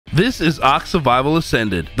This is ARK Survival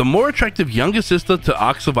Ascended, the more attractive younger sister to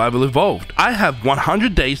ARK Survival Evolved. I have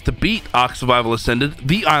 100 days to beat ARK Survival Ascended,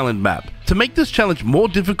 the island map. To make this challenge more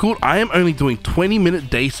difficult, I am only doing 20-minute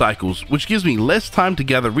day cycles, which gives me less time to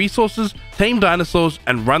gather resources, tame dinosaurs,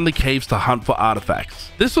 and run the caves to hunt for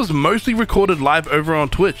artifacts. This was mostly recorded live over on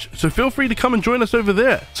Twitch, so feel free to come and join us over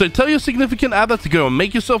there. So tell your significant other to go and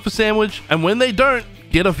make yourself a sandwich, and when they don't,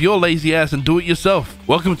 get off your lazy ass and do it yourself.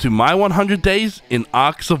 Welcome to my 100 days in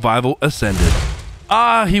ARK Survival Ascended.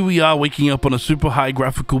 Here we are waking up on a super high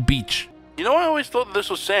graphical beach. You know, I always thought that this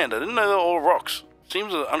was sand. I didn't know they were all rocks.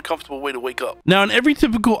 Seems an uncomfortable way to wake up. Now, in every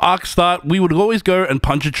typical ARK start, we would always go and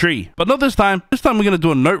punch a tree. But not this time. This time we're going to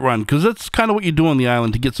do a note run, because that's kind of what you do on the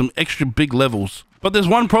island to get some extra big levels. But there's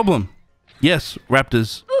one problem. Yes,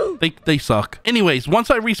 raptors. They suck. Anyways,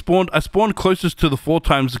 once I respawned, I spawned closest to the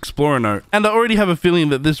 4x Explorer note. And I already have a feeling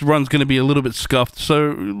that this run's going to be a little bit scuffed,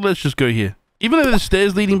 so let's just go here. Even though there's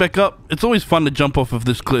stairs leading back up, it's always fun to jump off of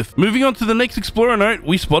this cliff. Moving on to the next Explorer note,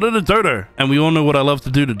 we spotted a dodo. And we all know what I love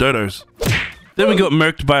to do to dodos. Then we got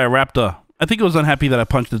murked by a raptor. I think it was unhappy that I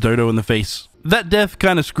punched the dodo in the face. That death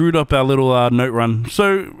kind of screwed up our little note run.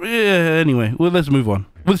 So, yeah, anyway, well, let's move on.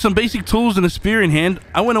 With some basic tools and a spear in hand,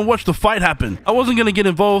 I went and watched the fight happen. I wasn't going to get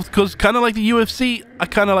involved because, kind of like the UFC, I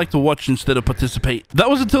kind of like to watch instead of participate. That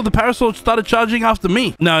was until the parasol started charging after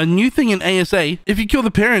me. Now, a new thing in ASA, if you kill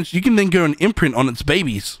the parents, you can then go and imprint on its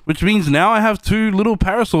babies. Which means now I have two little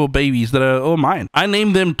parasol babies that are all mine. I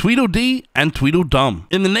named them Tweedledee and Tweedledum.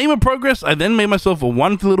 In the name of progress, I then made myself a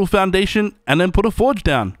one little foundation and then put a forge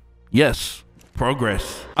down. Yes.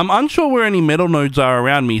 Progress. I'm unsure where any metal nodes are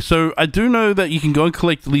around me, so I do know that you can go and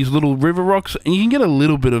collect these little river rocks and you can get a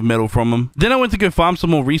little bit of metal from them. Then I went to go farm some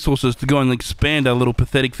more resources to go and expand our little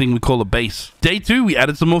pathetic thing we call a base. Day 2, we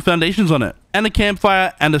added some more foundations on it, and a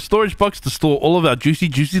campfire and a storage box to store all of our juicy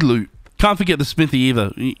loot. Can't forget the smithy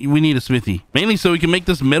either. We need a smithy. Mainly so we can make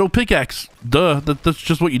this metal pickaxe. Duh, that's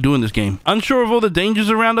just what you do in this game. Unsure of all the dangers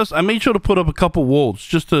around us, I made sure to put up a couple walls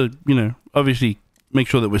just to, you know, obviously make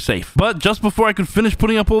sure that we're safe. But just before I could finish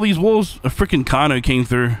putting up all these walls, a freaking Kano came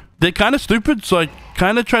through. They're kind of stupid, so I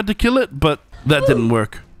kind of tried to kill it, but that didn't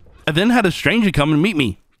work. I then had a stranger come and meet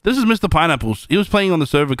me. This is Mr. Pineapples. He was playing on the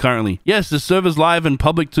server currently. Yes, this server's live and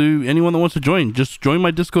public to anyone that wants to join. Just join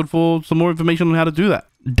my Discord for some more information on how to do that.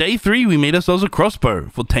 Day 3, we made ourselves a crossbow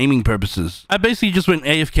for taming purposes. I basically just went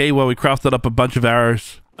AFK while we crafted up a bunch of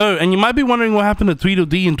arrows. Oh, and you might be wondering what happened to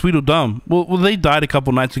Tweedledee and Tweedledum. Well, they died a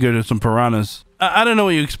couple nights ago to some piranhas. I don't know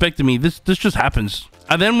what you expected me. This just happens.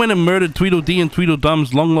 I then went and murdered Tweedledee and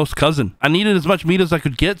Tweedledum's long-lost cousin. I needed as much meat as I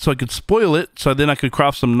could get so I could spoil it, so then I could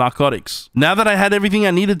craft some narcotics. Now that I had everything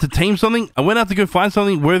I needed to tame something, I went out to go find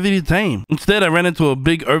something worthy to tame. Instead, I ran into a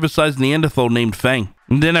big, oversized Neanderthal named Fang.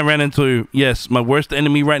 And then I ran into, yes, my worst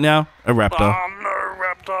enemy right now, a raptor. Oh no,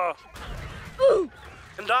 raptor! Ooh,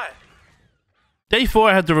 and die. Day 4,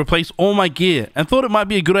 I had to replace all my gear and thought it might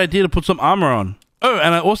be a good idea to put some armor on. Oh,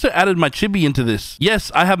 and I also added my chibi into this.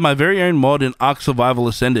 Yes, I have my very own mod in ARK Survival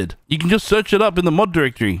Ascended. You can just search it up in the mod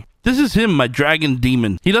directory. This is him, my dragon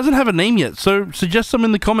demon. He doesn't have a name yet, so suggest some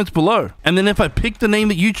in the comments below. And then if I pick the name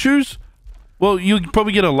that you choose, well, you'll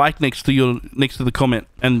probably get a like next to the comment,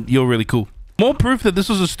 and you're really cool. More proof that this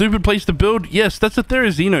was a stupid place to build? Yes, that's a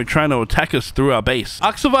Therizino trying to attack us through our base.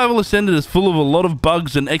 ARK Survival Ascended is full of a lot of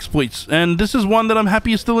bugs and exploits, and this is one that I'm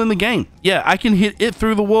happy is still in the game. Yeah, I can hit it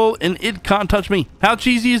through the wall, and it can't touch me. How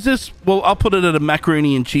cheesy is this? Well, I'll put it at a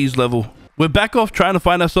macaroni and cheese level. We're back off trying to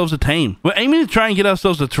find ourselves a tame. We're aiming to try and get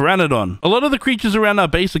ourselves a Pteranodon. A lot of the creatures around our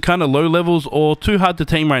base are kind of low levels or too hard to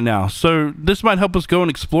tame right now, so this might help us go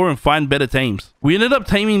and explore and find better tames. We ended up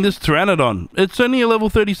taming this Pteranodon. It's only a level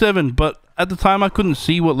 37, but at the time I couldn't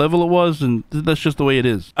see what level it was, and that's just the way it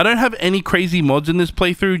is. I don't have any crazy mods in this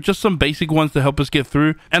playthrough, just some basic ones to help us get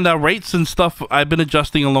through, and our rates and stuff I've been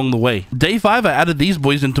adjusting along the way. Day 5, I added these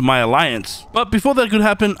boys into my alliance. But before that could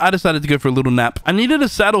happen, I decided to go for a little nap. I needed a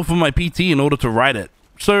saddle for my PT in order to ride it.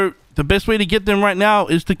 So the best way to get them right now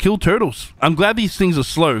is to kill turtles. I'm glad these things are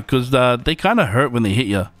slow, because they kind of hurt when they hit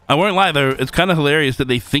you. I won't lie though, it's kind of hilarious that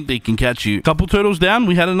they think they can catch you. Couple turtles down,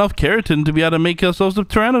 we had enough keratin to be able to make ourselves a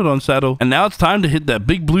Pteranodon saddle. And now it's time to hit that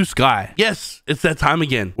big blue sky. Yes, it's that time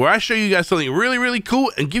again, where I show you guys something really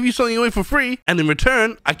cool and give you something away for free. And in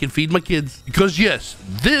return, I can feed my kids. Because yes,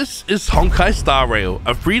 this is Honkai Star Rail,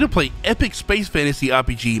 a free-to-play epic space fantasy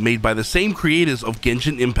RPG made by the same creators of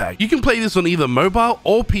Genshin Impact. You can play this on either mobile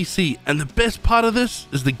or PC, and the best part of this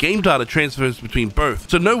is the game data transfers between both,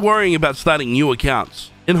 so no worrying about starting new accounts.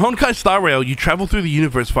 In Honkai Star Rail, you travel through the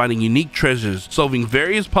universe finding unique treasures, solving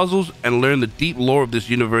various puzzles, and learn the deep lore of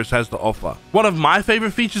this universe has to offer. One of my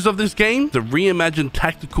favorite features of this game, the reimagined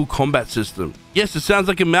tactical combat system. Yes, it sounds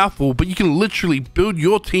like a mouthful, but you can literally build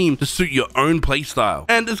your team to suit your own playstyle.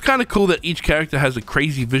 And it's kind of cool that each character has a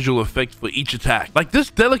crazy visual effect for each attack. Like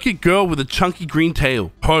this delicate girl with a chunky green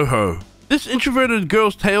tail, Huohuo. This introverted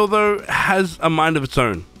girl's tail though has a mind of its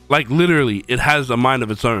own. Like literally, it has a mind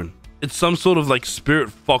of its own. It's some sort of like spirit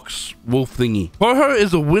fox wolf thingy. Huohuo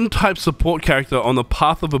is a wind type support character on the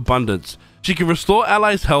path of abundance. She can restore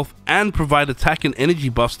allies' health and provide attack and energy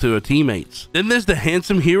buffs to her teammates. Then there's the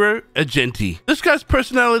handsome hero, Argenti. This guy's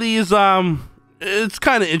personality is it's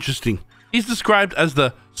kind of interesting. He's described as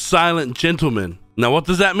the silent gentleman. Now what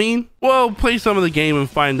does that mean? Well, play some of the game and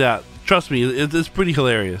find out. Trust me, it's pretty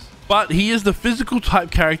hilarious. But he is the physical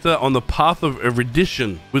type character on the path of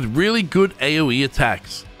erudition with really good AoE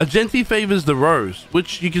attacks. Argenti favors the rose,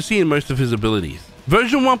 which you can see in most of his abilities.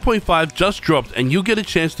 Version 1.5 just dropped and you'll get a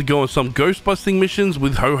chance to go on some ghost busting missions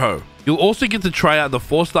with Huohuo. You'll also get to try out the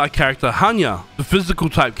 4-star character Hanya, the physical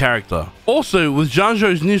type character. Also, with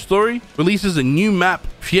Zhangzhou's new story, releases a new map,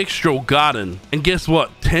 Fiextral Garden. And guess what?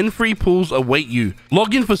 10 free pools await you.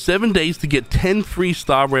 Log in for 7 days to get 10 free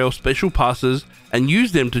Star Rail special passes and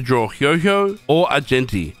use them to draw Huohuo or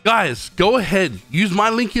Argenti. Guys, go ahead, use my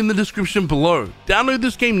link in the description below. Download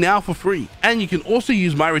this game now for free. And you can also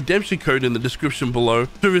use my redemption code in the description below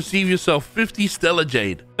to receive yourself 50 Stellar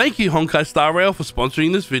Jade. Thank you Honkai Star Rail for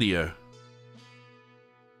sponsoring this video.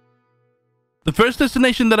 The first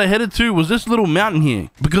destination that I headed to was this little mountain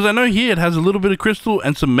here, because I know here it has a little bit of crystal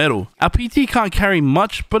and some metal. Our PT can't carry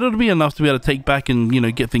much, but it'll be enough to be able to take back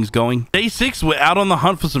and, get things going. Day 6, we're out on the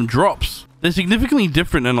hunt for some drops. They're significantly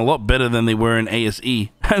different and a lot better than they were in ASE.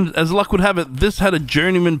 And as luck would have it, this had a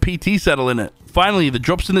journeyman PT saddle in it. Finally, the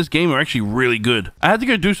drops in this game are actually really good. I had to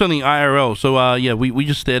go do something IRL, so yeah, we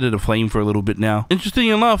just stared at a flame for a little bit now. Interesting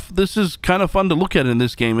enough, this is kind of fun to look at in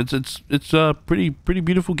this game. It's a pretty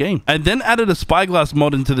beautiful game. I then added a spyglass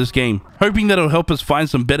mod into this game, hoping that it'll help us find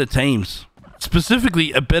some better tames.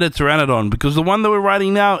 Specifically a better Pteranodon, because the one that we're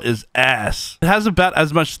riding now is ass. It has about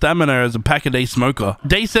as much stamina as a pack-a-day smoker.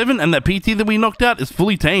 Day 7 and that PT that we knocked out is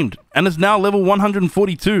fully tamed, and is now level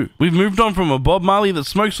 142. We've moved on from a Bob Marley that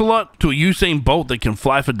smokes a lot to a Usain Bolt that can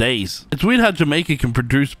fly for days. It's weird how Jamaica can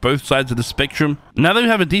produce both sides of the spectrum. Now that we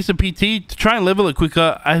have a decent PT, to try and level it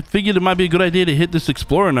quicker, I figured it might be a good idea to hit this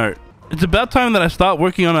Explorer note. It's about time that I start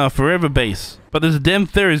working on our forever base, but there's a damn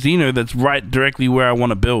Therizino that's right directly where I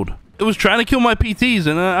want to build. It was trying to kill my PTs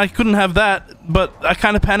and I couldn't have that, but I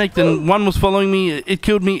kind of panicked and one was following me. It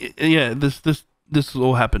killed me. Yeah, this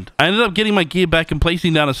all happened. I ended up getting my gear back and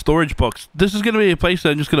placing down a storage box. This is going to be a place that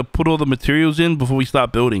I'm just going to put all the materials in before we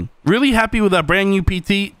start building. Really happy with our brand new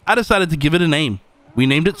PT. I decided to give it a name. We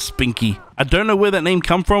named it Spinky. I don't know where that name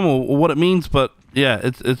come from or what it means, but yeah,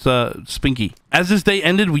 it's Spinky. As this day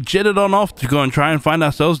ended, we jetted on off to go and try and find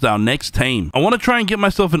ourselves our next tame. I want to try and get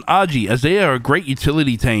myself an Argy, as they are a great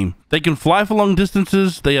utility tame. They can fly for long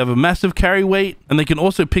distances, they have a massive carry weight, and they can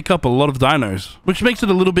also pick up a lot of dinos, which makes it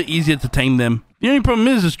a little bit easier to tame them. The only problem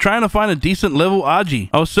is trying to find a decent level Argy.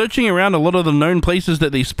 I was searching around a lot of the known places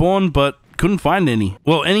that they spawn, but couldn't find any.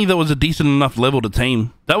 Well, any that was a decent enough level to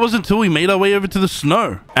tame. That was until we made our way over to the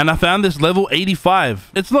snow, and I found this level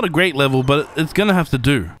 85. It's not a great level, but it's gonna have to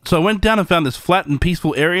do. So I went down and found this flat and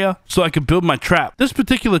peaceful area so I could build my trap. This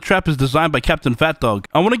particular trap is designed by Captain Fat Dog.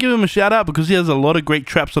 I want to give him a shout out because he has a lot of great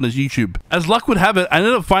traps on his YouTube. As luck would have it, I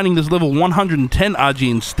ended up finding this level 110 RG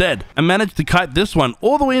instead, and managed to kite this one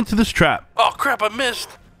all the way into this trap. Oh crap, I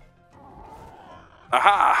missed.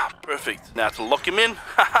 Aha, perfect. Now to lock him in.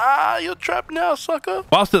 Haha, you're trapped now, sucker.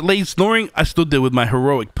 Whilst it lay snoring, I stood there with my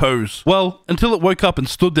heroic pose. Well, until it woke up and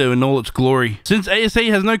stood there in all its glory. Since ASA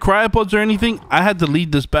has no cryopods or anything, I had to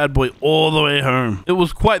lead this bad boy all the way home. It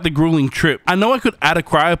was quite the grueling trip. I know I could add a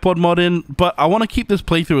cryopod mod in, but I want to keep this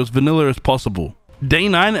playthrough as vanilla as possible. Day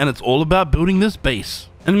 9, and it's all about building this base.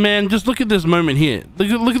 And man, just look at this moment here.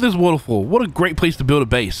 Look at this waterfall. What a great place to build a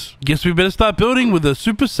base. Guess we better start building with a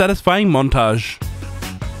super satisfying montage.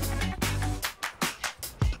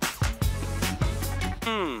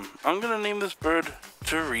 I'm gonna name this bird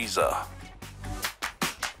Teresa.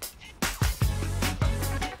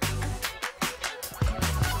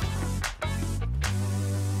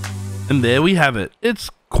 And there we have it. It's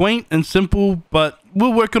quaint and simple, but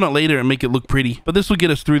we'll work on it later and make it look pretty. But this will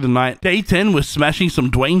get us through the night. Day 10, we're smashing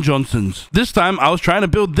some Dwayne Johnsons. This time, I was trying to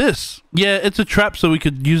build this. Yeah, it's a trap so we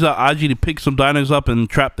could use our RG to pick some dinos up and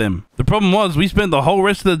trap them. The problem was, we spent the whole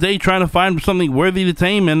rest of the day trying to find something worthy to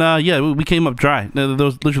tame, and yeah, we came up dry. There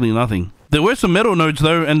was literally nothing. There were some metal nodes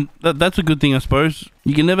though, and that's a good thing, I suppose.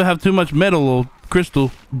 You can never have too much metal or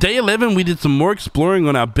crystal. Day 11, we did some more exploring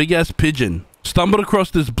on our big-ass pigeon. Stumbled across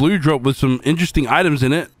this blue drop with some interesting items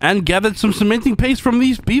in it, and gathered some cementing paste from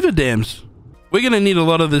these beaver dams. We're gonna need a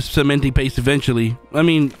lot of this cementing paste eventually. I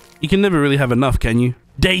mean, you can never really have enough, can you?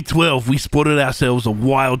 Day 12, we spotted ourselves a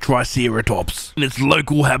wild triceratops in its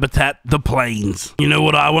local habitat, the plains. You know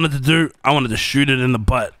what I wanted to do? I wanted to shoot it in the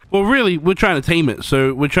butt. Well, really, we're trying to tame it,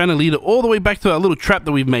 so we're trying to lead it all the way back to our little trap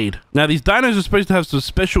that we've made. Now, these dinos are supposed to have some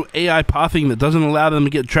special AI pathing that doesn't allow them to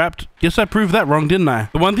get trapped. Guess I proved that wrong, didn't I?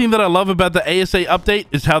 The one thing that I love about the ASA update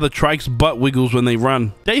is how the trike's butt wiggles when they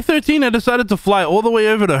run. Day 13, I decided to fly all the way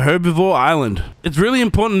over to Herbivore Island. It's really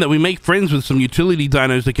important that we make friends with some utility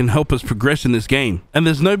dinos that can help us progress in this game. And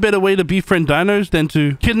there's no better way to befriend dinos than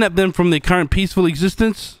to kidnap them from their current peaceful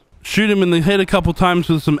existence, shoot them in the head a couple times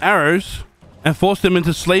with some arrows, and force them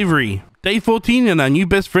into slavery. Day 14 and our new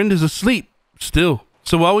best friend is asleep still.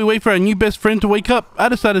 So while we wait for our new best friend to wake up, I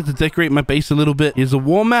decided to decorate my base a little bit. Here's a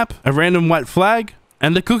war map, a random white flag,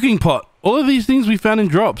 and a cooking pot. All of these things we found in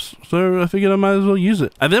drops, so I figured I might as well use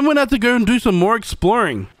it. I then went out to go and do some more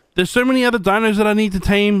exploring. There's so many other dinos that I need to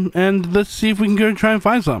tame, and let's see if we can go and try and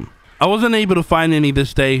find some. I wasn't able to find any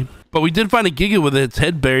this day, but we did find a giga with its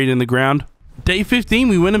head buried in the ground. Day 15,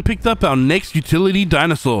 we went and picked up our next utility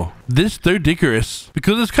dinosaur, this Thodicarus.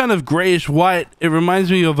 Because it's kind of grayish white, it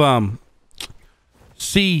reminds me of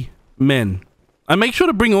sea men. I make sure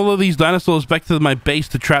to bring all of these dinosaurs back to my base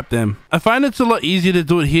to trap them. I find it's a lot easier to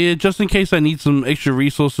do it here, just in case I need some extra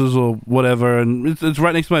resources or whatever, and it's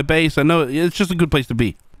right next to my base. I know it's just a good place to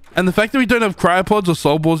be. And the fact that we don't have cryopods or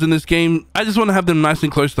soul balls in this game, I just want to have them nice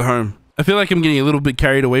and close to home. I feel like I'm getting a little bit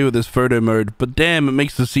carried away with this photo mode, but damn, it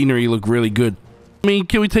makes the scenery look really good. I mean,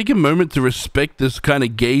 can we take a moment to respect this kind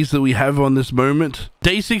of gaze that we have on this moment?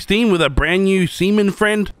 Day 16, with our brand new seaman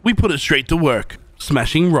friend, we put it straight to work,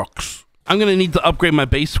 smashing rocks. I'm going to need to upgrade my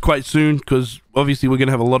base quite soon, because obviously we're going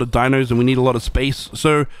to have a lot of dinos and we need a lot of space,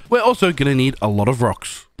 so we're also going to need a lot of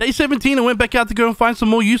rocks. Day 17, I went back out to go and find some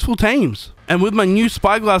more useful tames. And with my new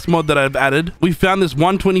spyglass mod that I've added, we found this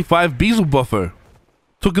 125 bezel buffo.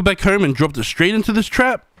 Took it back home and dropped it straight into this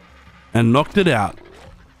trap and knocked it out.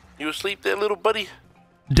 You asleep there, little buddy?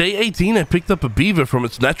 Day 18, I picked up a beaver from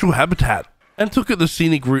its natural habitat and took it the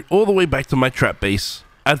scenic route all the way back to my trap base.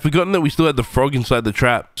 I'd forgotten that we still had the frog inside the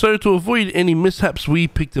trap, so to avoid any mishaps, we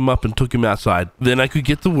picked him up and took him outside. Then I could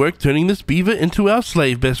get to work turning this beaver into our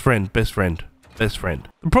slave best friend.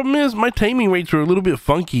 The problem is my taming rates were a little bit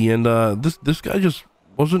funky, and this guy just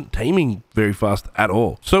wasn't taming very fast at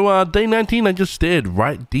all. So day 19, I just stared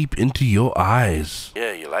right deep into your eyes.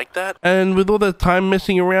 Yeah, you like that? And with all that time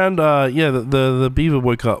messing around, yeah, the beaver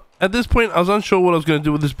woke up. At this point, I was unsure what I was going to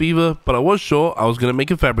do with this beaver, but I was sure I was going to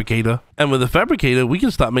make a fabricator. And with a fabricator, we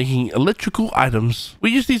can start making electrical items.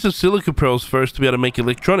 We just need some silica pearls first to be able to make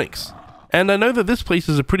electronics. And I know that this place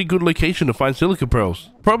is a pretty good location to find silica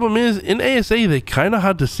pearls. Problem is, in ASA, they're kind of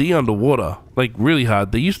hard to see underwater. Like, really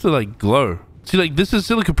hard. They used to, like, glow. See, like, this is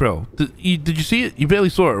silica pearl. Did you see it? You barely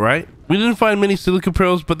saw it, right? We didn't find many silica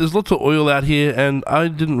pearls, but there's lots of oil out here, and I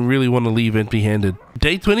didn't really want to leave empty-handed.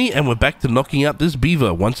 Day 20, and we're back to knocking out this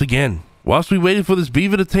beaver once again. Whilst we waited for this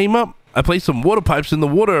beaver to tame up, I placed some water pipes in the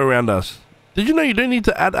water around us. Did you know you don't need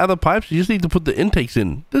to add other pipes? You just need to put the intakes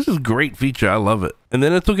in. This is a great feature. I love it. And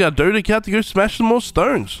then I took our Dodic out to go smash some more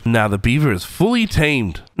stones. Now the beaver is fully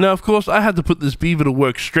tamed. Now, of course, I had to put this beaver to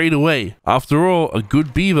work straight away. After all, a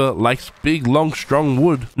good beaver likes big, long, strong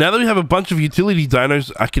wood. Now that we have a bunch of utility dinos,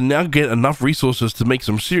 I can now get enough resources to make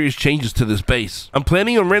some serious changes to this base. I'm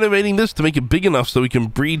planning on renovating this to make it big enough so we can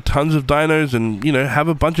breed tons of dinos and, you know, have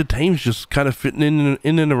a bunch of tames just kind of fitting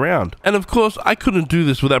in and around. And of course, I couldn't do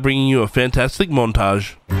this without bringing you a fantastic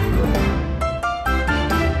montage.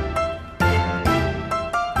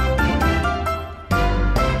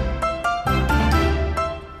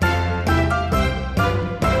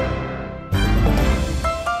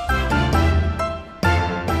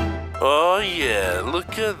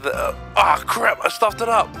 Look at that. Ah, crap, I stuffed it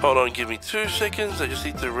up. Hold on, give me 2 seconds. I just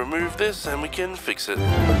need to remove this and we can fix it.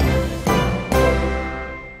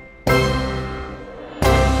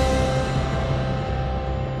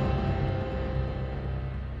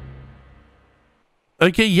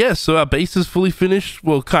 Okay, yes, so our base is fully finished.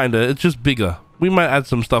 Well, kinda, it's just bigger. We might add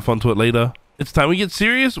some stuff onto it later. It's time we get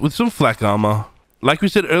serious with some flak armor. Like we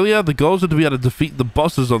said earlier, the goals are to be able to defeat the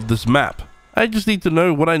bosses of this map. I just need to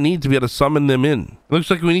know what I need to be able to summon them in. It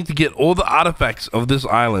looks like we need to get all the artifacts of this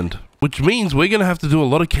island. which means we're gonna have to do a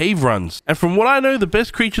lot of cave runs. And from what I know, the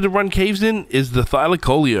best creature to run caves in is the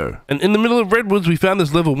Thylacoleo. And in the middle of Redwoods, we found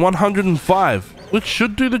this level 105, which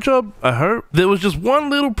should do the job, I hope. There was just one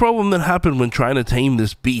little problem that happened when trying to tame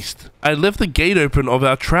this beast. I left the gate open of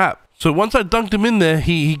our trap. So once I dunked him in there,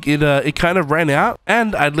 it kind of ran out,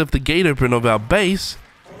 and I'd left the gate open of our base.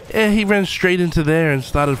 He ran straight into there and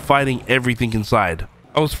started fighting everything inside.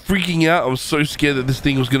 I was freaking out. I was so scared that this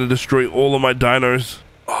thing was going to destroy all of my dinos.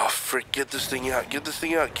 Oh, frick, get this thing out. Get this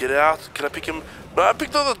thing out. Get out. Can I pick him? No, I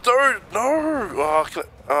picked up the dirt. No. Oh, can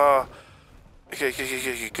I?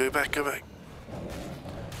 Okay. Go back.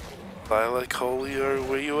 Thylacoleo,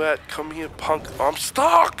 where you at? Come here, punk. Oh, I'm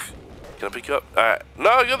stuck. Can I pick you up? Alright. No,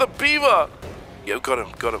 I got the beaver. Yeah, got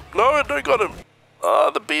him. No, I don't got him.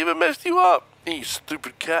 Oh, the beaver messed you up. You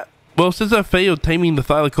stupid cat. Well, since I failed taming the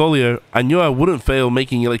Thylacoleo, I knew I wouldn't fail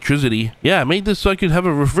making electricity. Yeah, I made this so I could have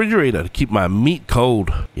a refrigerator to keep my meat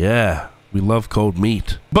cold. Yeah, we love cold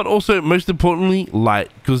meat. But also, most importantly,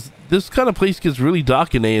 light, because this kind of place gets really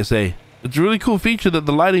dark in ASA. It's a really cool feature that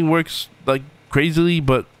the lighting works like crazily,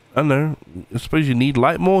 but I don't know, I suppose you need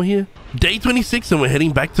light more here. Day 26 and we're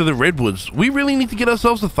heading back to the Redwoods. We really need to get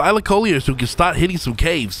ourselves a Thylacoleo so we can start hitting some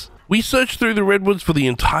caves. We searched through the Redwoods for the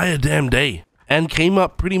entire damn day and came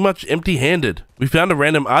up pretty much empty-handed. We found a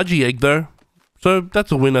random Argenti egg though, so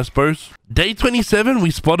that's a win I suppose. Day 27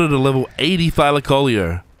 we spotted a level 80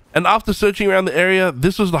 Thylacoleo. And after searching around the area,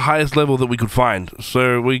 this was the highest level that we could find,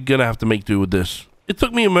 so we're gonna have to make do with this. It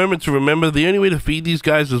took me a moment to remember the only way to feed these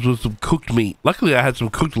guys is with some cooked meat. Luckily, I had some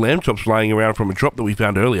cooked lamb chops lying around from a drop that we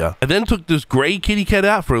found earlier. I then took this grey kitty cat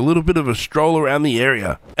out for a little bit of a stroll around the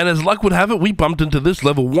area. And as luck would have it, we bumped into this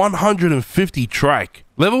level 150 trike.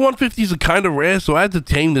 Level 150s are kind of rare, so I had to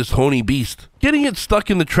tame this horny beast. Getting it stuck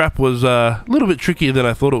in the trap was a little bit trickier than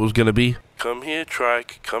I thought it was going to be. Come here,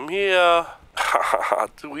 trike. Come here.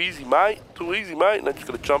 Too easy, mate. Now just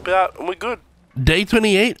got to jump out and we're good. Day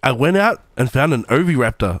 28, I went out and found an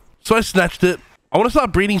oviraptor. So I snatched it. I want to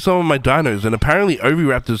start breeding some of my dinos, and apparently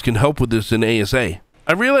oviraptors can help with this in ASA.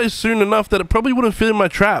 I realized soon enough that it probably wouldn't fit in my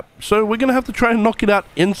trap, so we're going to have to try and knock it out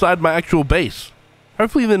inside my actual base.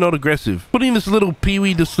 Hopefully they're not aggressive. Putting this little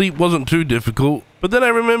peewee to sleep wasn't too difficult, but then I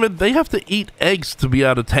remembered they have to eat eggs to be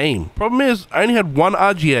able to tame. Problem is, I only had one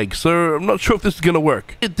Argenti egg, so I'm not sure if this is going to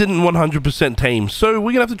work. It didn't 100% tame, so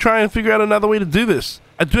we're going to have to try and figure out another way to do this.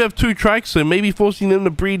 I do have 2 trikes, so maybe forcing them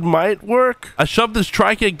to breed might work. I shoved this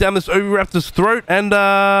trike egg down this oviraptor's throat, and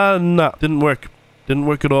no, didn't work. Didn't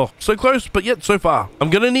work at all. So close, but yet so far.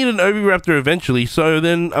 I'm gonna need an oviraptor eventually, so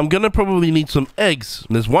then I'm gonna probably need some eggs.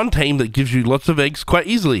 There's one tame that gives you lots of eggs quite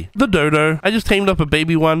easily. The dodo. I just tamed up a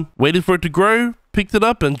baby one, waited for it to grow, picked it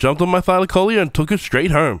up, and jumped on my Thylacoleo and took it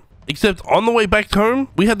straight home. Except on the way back home,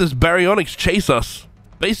 we had this baryonyx chase us.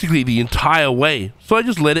 Basically the entire way. So I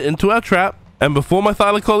just let it into our trap. And before my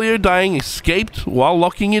Thylacoleo dying, escaped while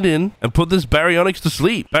locking it in and put this baryonyx to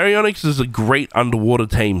sleep. Baryonyx is a great underwater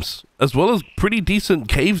tames, as well as pretty decent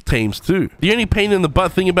cave tames too. The only pain in the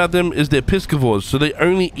butt thing about them is they're piscivores, so they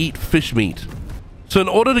only eat fish meat. So in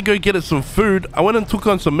order to go get it some food, I went and took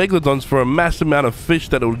on some megalodons for a mass amount of fish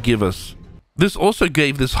that it would give us. This also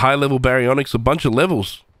gave this high level baryonyx a bunch of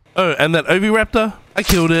levels. Oh, and that oviraptor, I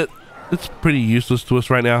killed it. It's pretty useless to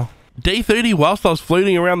us right now. Day 30, whilst I was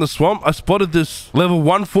floating around the swamp, I spotted this level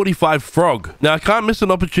 145 frog. Now, I can't miss an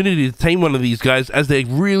opportunity to tame one of these guys as they're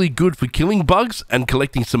really good for killing bugs and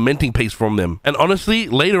collecting cementing paste from them. And honestly,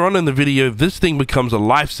 later on in the video, this thing becomes a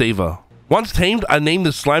lifesaver. Once tamed, I named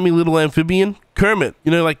this slimy little amphibian Kermit.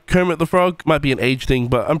 You know, like Kermit the Frog? Might be an age thing,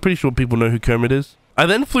 but I'm pretty sure people know who Kermit is. I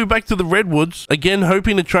then flew back to the Redwoods, again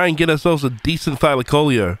hoping to try and get ourselves a decent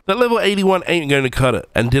Thylacoleo. That level 81 ain't going to cut it.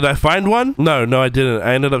 And did I find one? No, I didn't.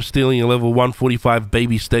 I ended up stealing a level 145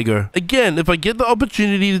 baby stego. Again, if I get the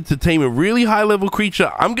opportunity to tame a really high level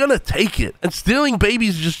creature, I'm gonna take it. And stealing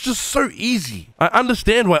babies is just so easy. I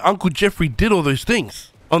understand why Uncle Jeffrey did all those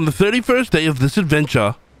things. On the 31st day of this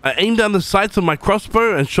adventure, I aimed down the sights of my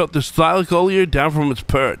crossbow and shot this Thylacoleo down from its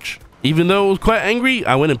perch. Even though it was quite angry,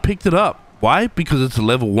 I went and picked it up. Why? Because it's a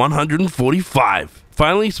level 145.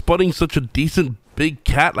 Finally spotting such a decent big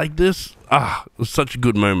cat like this, it was such a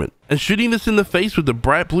good moment. And shooting this in the face with the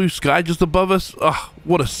bright blue sky just above us,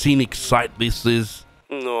 what a scenic sight this is.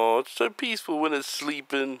 No, it's so peaceful when it's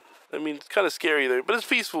sleeping. I mean, it's kind of scary though, but it's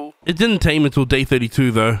peaceful. It didn't tame until day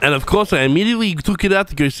 32 though. And of course, I immediately took it out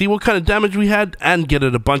to go see what kind of damage we had and get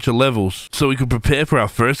it a bunch of levels so we could prepare for our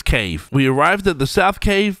first cave. We arrived at the south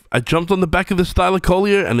cave. I jumped on the back of the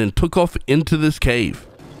Thylacoleo and then took off into this cave.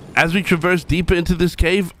 As we traversed deeper into this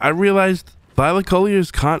cave, I realized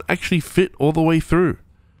Thylacoleos can't actually fit all the way through.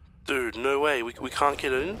 Dude, no way. We can't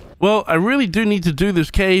get in? Well, I really do need to do this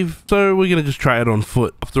cave, so we're gonna just try it on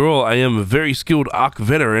foot. After all, I am a very skilled ARK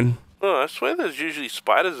veteran. Oh, I swear there's usually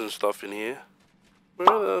spiders and stuff in here. Where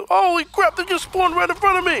are the... Holy crap, they just spawned right in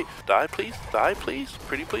front of me! Die, please. Die, please.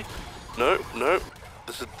 Pretty, please. No, no.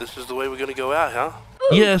 This is the way we're gonna go out, huh?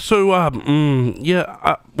 Yeah, so,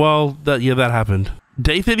 that happened.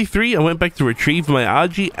 Day 33, I went back to retrieve my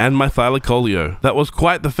Argenti and my Thylacoleo. That was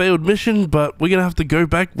quite the failed mission, but we're gonna have to go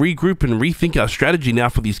back, regroup, and rethink our strategy now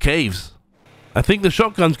for these caves. I think the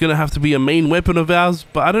shotgun's gonna have to be a main weapon of ours,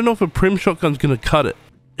 but I don't know if a prim shotgun's gonna cut it.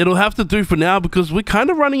 It'll have to do for now because we're kind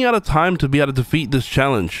of running out of time to be able to defeat this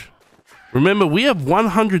challenge. Remember, we have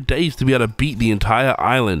 100 days to be able to beat the entire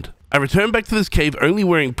island. I returned back to this cave only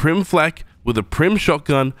wearing prim flak with a prim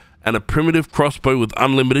shotgun and a primitive crossbow with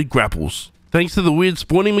unlimited grapples. Thanks to the weird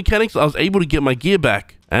spawning mechanics, I was able to get my gear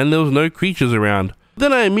back, and there was no creatures around.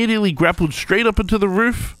 Then I immediately grappled straight up into the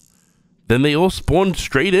roof. Then they all spawned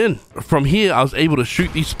straight in. From here, I was able to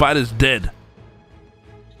shoot these spiders dead.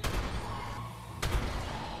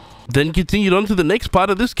 Then continued on to the next part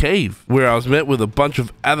of this cave, where I was met with a bunch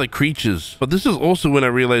of other creatures. But this is also when I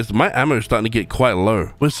realized my ammo is starting to get quite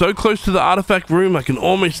low. We're so close to the artifact room, I can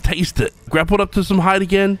almost taste it. Grappled up to some height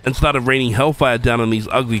again, and started raining hellfire down on these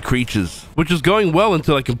ugly creatures. Which was going well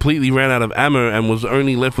until I completely ran out of ammo and was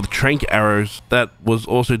only left with tranq arrows that was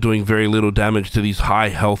also doing very little damage to these high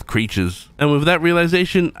health creatures. And with that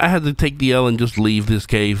realization, I had to take the L and just leave this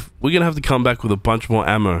cave. We're gonna have to come back with a bunch more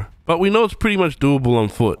ammo. But we know it's pretty much doable on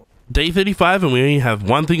foot. Day 35 and we only have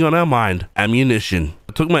one thing on our mind, ammunition.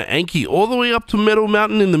 I took my Anki all the way up to Metal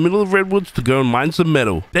Mountain in the middle of Redwoods to go and mine some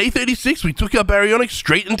metal. Day 36, we took our baryonic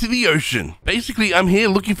straight into the ocean. Basically, I'm here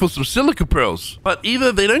looking for some silica pearls, but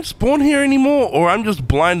either they don't spawn here anymore or I'm just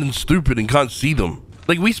blind and stupid and can't see them.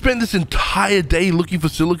 Like, we spent this entire day looking for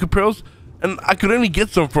silica pearls and I could only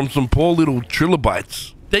get some from some poor little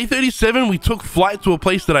trilobites. Day 37, we took flight to a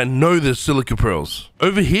place that I know there's silica pearls.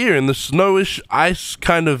 Over here in the snowish ice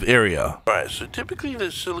kind of area. Alright, so typically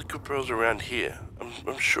there's silica pearls around here.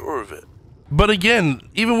 I'm sure of it. But again,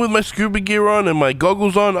 even with my scuba gear on and my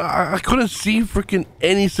goggles on, I couldn't see freaking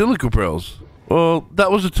any silica pearls. Well, that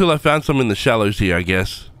was until I found some in the shallows here, I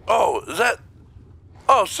guess. Oh, is that...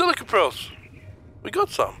 Oh, silica pearls. We got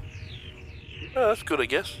some. Oh, that's good, I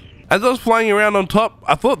guess. As I was flying around on top,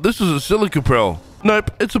 I thought this was a silica pearl.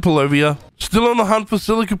 Nope, it's a Polovia. Still on the hunt for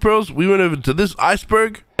silica pearls, we went over to this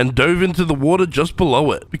iceberg and dove into the water just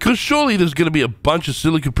below it. Because surely there's going to be a bunch of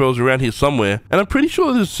silica pearls around here somewhere, and I'm pretty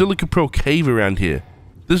sure there's a silica pearl cave around here.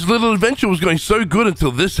 This little adventure was going so good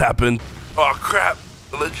until this happened. Oh crap,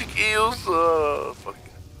 electric eels, fuck.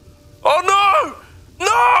 Oh no!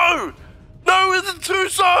 No! No, is it too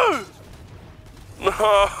so? No!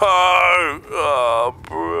 Oh,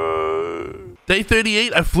 bro. Day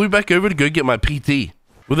 38, I flew back over to go get my PT.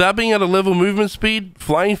 Without being at a level movement speed,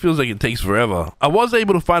 flying feels like it takes forever. I was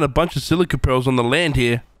able to find a bunch of silica pearls on the land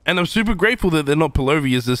here, and I'm super grateful that they're not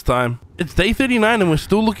Polovias this time. It's day 39 and we're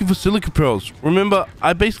still looking for silica pearls. Remember,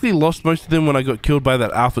 I basically lost most of them when I got killed by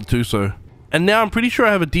that Alpha Tuso. And now I'm pretty sure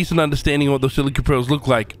I have a decent understanding of what those silica pearls look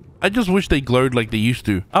like. I just wish they glowed like they used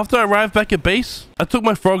to. After I arrived back at base, I took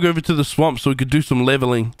my frog over to the swamp so we could do some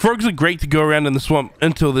leveling. Frogs are great to go around in the swamp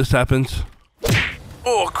until this happens.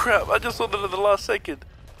 Oh crap, I just saw that at the last second.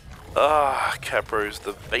 Ah, Capros,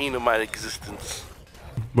 the bane of my existence.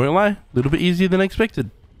 Won't lie, a little bit easier than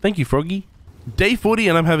expected. Thank you, Froggy. Day 40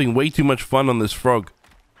 and I'm having way too much fun on this frog.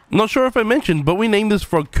 Not sure if I mentioned, but we named this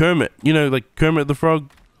frog Kermit. You know, like Kermit the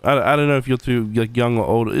Frog. I don't know if you're too like young or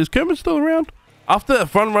old. Is Kermit still around? After a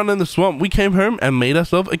fun run in the swamp, we came home and made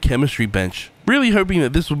ourselves a chemistry bench. Really hoping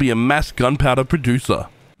that this will be a mass gunpowder producer.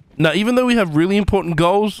 Now, even though we have really important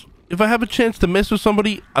goals, if I have a chance to mess with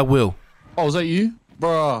somebody, I will. Oh, is that you?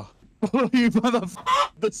 Bruh. You motherfucker.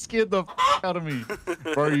 That scared the out of me.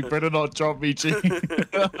 Bro, you better not drop me, G.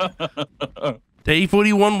 Day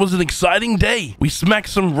 41 was an exciting day. We smacked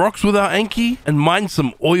some rocks with our Anki and mined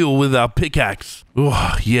some oil with our pickaxe.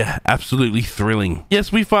 Oh, yeah, absolutely thrilling.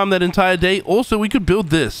 Yes, we farmed that entire day. Also, we could build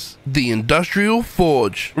this. The Industrial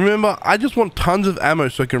Forge. Remember, I just want tons of ammo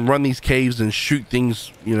so I can run these caves and shoot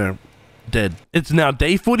things, you know, dead. It's now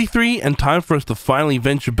day 43 and time for us to finally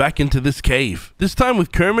venture back into this cave. This time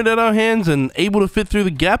with Kermit at our hands and able to fit through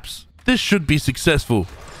the gaps, this should be successful.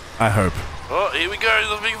 I hope. Oh, here we go,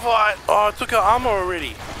 there's a big fight. Oh, I took our armor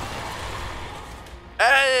already.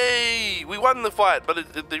 Hey, we won the fight,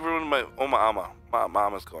 but they ruined all my armor. My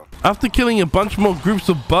mama's gone. After killing a bunch more groups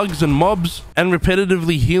of bugs and mobs and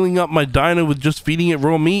repetitively healing up my dino with just feeding it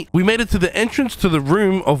raw meat, we made it to the entrance to the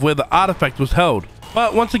room of where the artifact was held.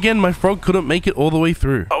 But once again, my frog couldn't make it all the way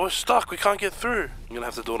through. Oh, we're stuck. We can't get through. I'm gonna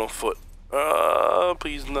have to do it on foot.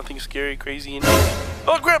 Please, nothing scary, crazy in here.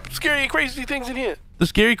 Oh crap, scary, crazy things in here. The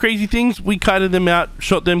scary, crazy things, we kited them out,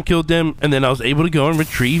 shot them, killed them, and then I was able to go and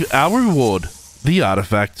retrieve our reward. The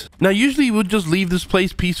artifact. Now usually we'd just leave this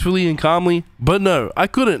place peacefully and calmly, but no, I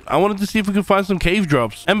couldn't. I wanted to see if we could find some cave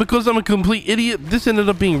drops, and because I'm a complete idiot, this ended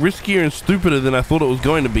up being riskier and stupider than I thought it was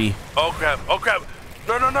going to be. Oh crap, oh crap,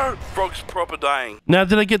 no, frog's proper dying. Now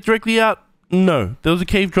did I get directly out? No, there was a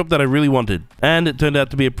cave drop that I really wanted, and it turned out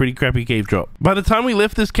to be a pretty crappy cave drop. By the time we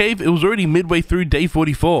left this cave, it was already midway through day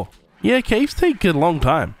 44. Yeah, caves take a long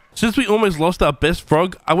time. Since we almost lost our best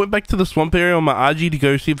frog, I went back to the swamp area on my RG to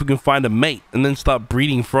go see if we can find a mate and then start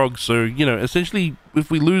breeding frogs. So, you know, essentially,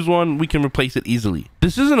 if we lose one, we can replace it easily.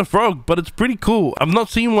 This isn't a frog, but it's pretty cool. I've not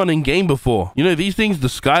seen one in game before. You know, these things, the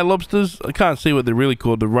sky lobsters, I can't say what they're really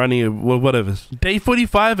called, the runny or whatever. Day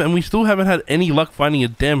 45, and we still haven't had any luck finding a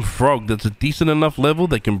damn frog that's a decent enough level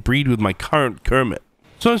that can breed with my current Kermit.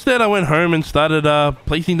 So instead, I went home and started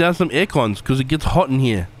placing down some air cons because it gets hot in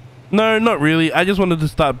here. No, not really. I just wanted to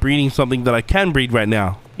start breeding something that I can breed right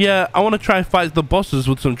now. Yeah, I want to try fight the bosses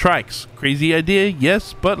with some trikes. Crazy idea,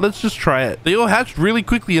 yes, but let's just try it. They all hatched really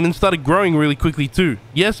quickly and then started growing really quickly too.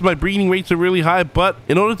 Yes, my breeding rates are really high, but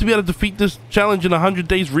in order to be able to defeat this challenge in 100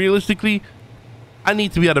 days realistically, I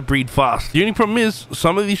need to be able to breed fast. The only problem is,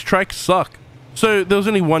 some of these trikes suck. So there was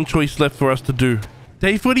only one choice left for us to do.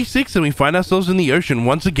 Day 46 and we find ourselves in the ocean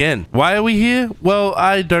once again. Why are we here? Well,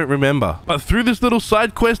 I don't remember. But through this little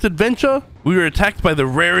side quest adventure, we were attacked by the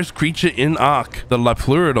rarest creature in ARK, the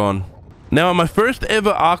Pleurodon. Now, on my first ever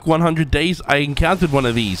ARK 100 days, I encountered one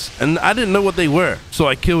of these, and I didn't know what they were, so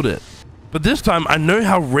I killed it. But this time, I know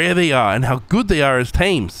how rare they are and how good they are as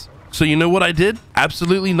tames. So you know what I did?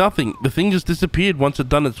 Absolutely nothing. The thing just disappeared once it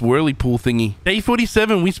done its whirlpool thingy. Day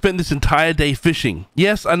 47, we spent this entire day fishing.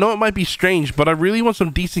 Yes, I know it might be strange, but I really want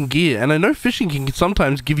some decent gear, and I know fishing can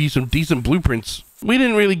sometimes give you some decent blueprints. We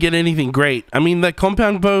didn't really get anything great. I mean, that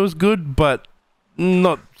compound bow is good, but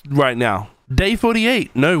not right now. Day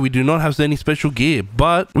 48. No, we do not have any special gear,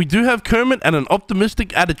 but we do have Kermit and an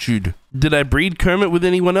optimistic attitude. Did I breed Kermit with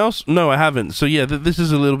anyone else? No, I haven't. So yeah, this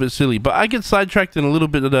is a little bit silly, but I get sidetracked and a little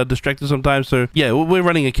bit distracted sometimes. So yeah, we're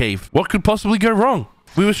running a cave. What could possibly go wrong?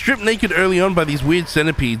 We were stripped naked early on by these weird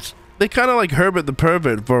centipedes. They're kind of like Herbert the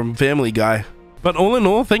Pervert from Family Guy. But all in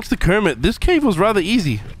all, thanks to Kermit, this cave was rather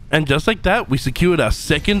easy. And just like that, we secured our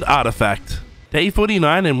second artifact. Day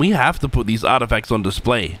 49, and we have to put these artifacts on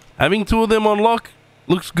display. Having two of them on lock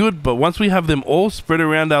looks good, but once we have them all spread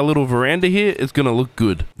around our little veranda here, it's gonna look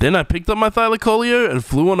good. Then I picked up my Thylacoleo and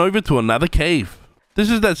flew on over to another cave. This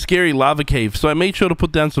is that scary lava cave, so I made sure to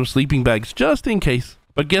put down some sleeping bags just in case.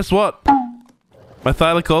 But guess what? My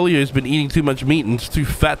Thylacoleo has been eating too much meat and it's too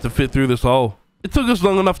fat to fit through this hole. It took us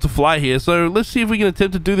long enough to fly here, so let's see if we can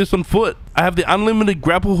attempt to do this on foot. I have the unlimited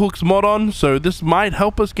grapple hooks mod on, so this might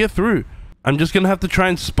help us get through. I'm just gonna have to try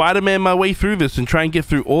and Spider-Man my way through this and try and get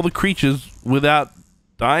through all the creatures without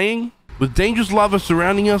dying. With dangerous lava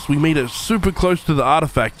surrounding us, we made it super close to the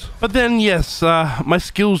artifact. But then, yes, my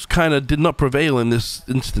skills kind of did not prevail in this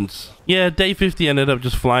instance. Yeah, day 50 ended up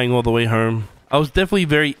just flying all the way home. I was definitely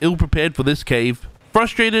very ill-prepared for this cave.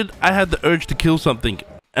 Frustrated, I had the urge to kill something.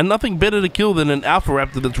 And nothing better to kill than an alpha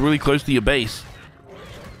raptor that's really close to your base.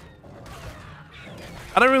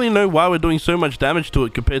 I don't really know why we're doing so much damage to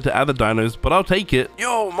it compared to other dinos, but I'll take it.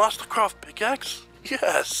 Yo, Mastercraft pickaxe?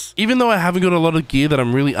 Yes. Even though I haven't got a lot of gear that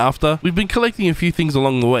I'm really after, we've been collecting a few things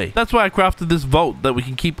along the way. That's why I crafted this vault, that we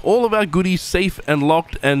can keep all of our goodies safe and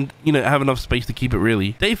locked and, you know, have enough space to keep it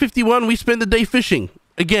really. Day 51, we spent the day fishing.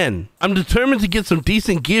 Again, I'm determined to get some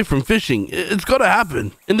decent gear from fishing. It's gotta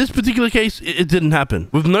happen. In this particular case, it didn't happen.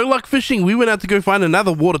 With no luck fishing, we went out to go find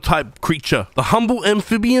another water-type creature, the humble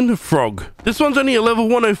amphibian frog. This one's only a level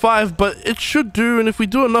 105, but it should do, and if we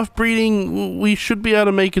do enough breeding, we should be able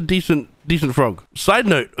to make a decent frog. Side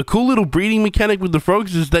note, a cool little breeding mechanic with the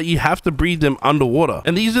frogs is that you have to breed them underwater.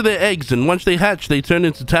 And these are their eggs, and once they hatch, they turn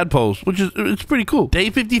into tadpoles, which is, it's pretty cool. Day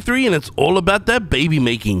 53, and it's all about that baby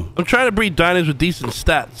making. I'm trying to breed dinos with decent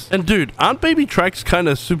stats. And dude, aren't baby trikes kind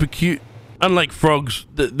of super cute? Unlike frogs,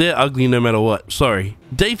 they're ugly no matter what. Sorry.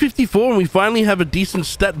 Day 54, and we finally have a decent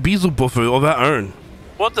stat bezel buffer of our own.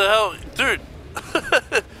 What the hell? Dude.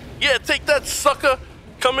 Yeah, take that, sucker.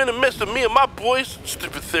 Come in and mess with me and my boys.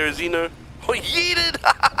 Stupid Therizino. Oh, yeeted!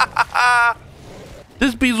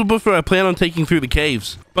 This bezel buffer I plan on taking through the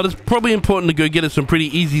caves, but it's probably important to go get at some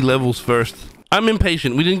pretty easy levels first. I'm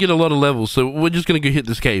impatient. We didn't get a lot of levels, so we're just going to go hit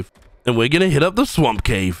this cave. And we're going to hit up the swamp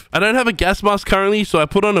cave. I don't have a gas mask currently, so I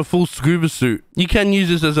put on a full scuba suit. You can use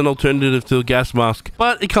this as an alternative to a gas mask,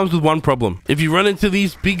 but it comes with one problem. If you run into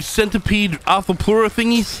these big centipede arthropleura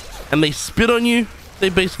thingies and they spit on you, they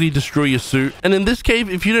basically destroy your suit. And in this cave,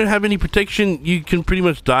 if you don't have any protection, you can pretty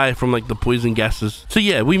much die from like the poison gases. So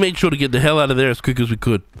yeah, we made sure to get the hell out of there as quick as we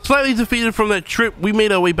could. Slightly defeated from that trip, we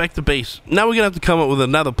made our way back to base. Now we're gonna have to come up with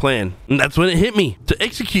another plan. And that's when it hit me. To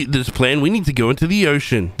execute this plan, we need to go into the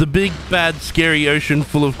ocean. The big, bad, scary ocean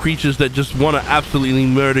full of creatures that just want to absolutely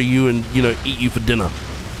murder you and, you know, eat you for dinner.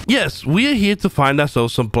 Yes, we are here to find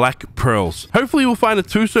ourselves some black pearls. Hopefully we'll find a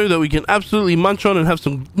Tuso that we can absolutely munch on and have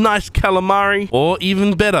some nice calamari, or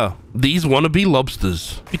even better, these wannabe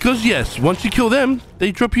lobsters. Because yes, once you kill them,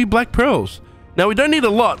 they drop you black pearls. Now we don't need a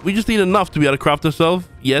lot, we just need enough to be able to craft ourselves,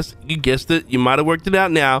 yes, you guessed it, you might have worked it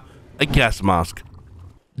out now, a gas mask.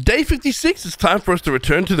 Day 56, it's time for us to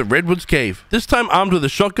return to the Redwoods Cave. This time armed with a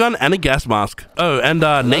shotgun and a gas mask. Oh, and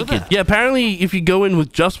naked. Yeah, apparently if you go in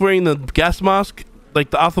with just wearing the gas mask, like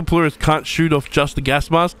the arthropleurus can't shoot off just the gas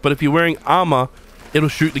mask, but if you're wearing armor, it'll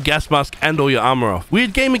shoot the gas mask and all your armor off.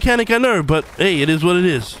 Weird game mechanic, I know, but hey, it is what it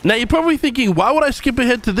is. Now you're probably thinking, why would I skip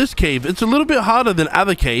ahead to this cave? It's a little bit harder than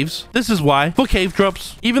other caves. This is why. For cave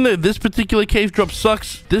drops. Even though this particular cave drop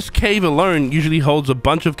sucks, this cave alone usually holds a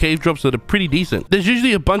bunch of cave drops that are pretty decent. There's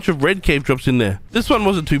usually a bunch of red cave drops in there. This one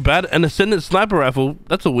wasn't too bad. An Ascendant Sniper Rifle,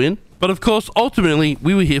 that's a win. But of course, ultimately,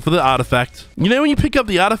 we were here for the artifact. You know when you pick up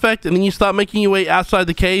the artifact and then you start making your way outside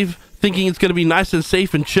the cave, thinking it's going to be nice and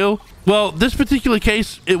safe and chill? Well, this particular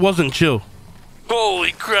case, it wasn't chill.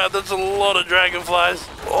 Holy crap, that's a lot of dragonflies.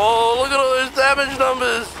 Oh, look at all those damage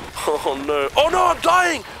numbers. Oh no. Oh no, I'm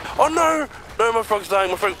dying. Oh no. No, my frog's dying.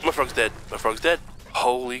 My frog's dead. My frog's dead.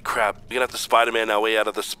 Holy crap. We're going to have to Spider-Man our way out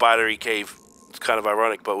of the spidery cave. It's kind of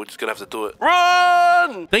ironic, but we're just gonna have to do it.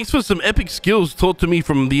 Run! Thanks for some epic skills taught to me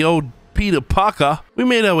from the old Peter Parker. We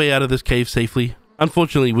made our way out of this cave safely.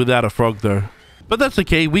 Unfortunately, without a frog though. But that's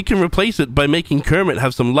okay, we can replace it by making Kermit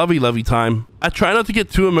have some lovey time. I try not to get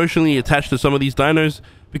too emotionally attached to some of these dinos.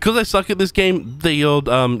 Because I suck at this game, they all,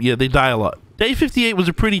 they die a lot. Day 58 was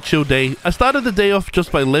a pretty chill day. I started the day off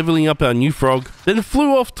just by leveling up our new frog, then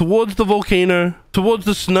flew off towards the volcano, towards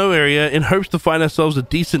the snow area in hopes to find ourselves a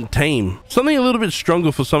decent tame. Something a little bit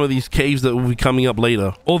stronger for some of these caves that will be coming up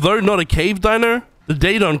later. Although not a cave dino, the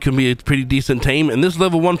Daedon can be a pretty decent tame, and this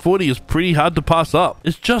level 140 is pretty hard to pass up.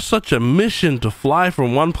 It's just such a mission to fly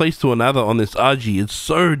from one place to another on this Argy. It's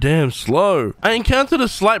so damn slow. I encountered a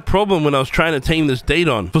slight problem when I was trying to tame this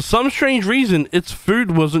Daedon. For some strange reason, its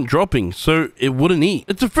food wasn't dropping, so it wouldn't eat.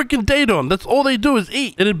 It's a freaking Daedon. That's all they do is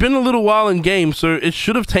eat. It had been a little while in game, so it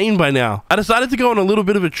should have tamed by now. I decided to go on a little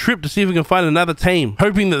bit of a trip to see if I can find another tame,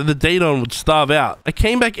 hoping that the Daedon would starve out. I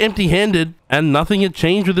came back empty-handed, and nothing had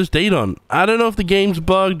changed with this Daedon. I don't know if the game's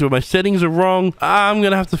bugged or my settings are wrong. I'm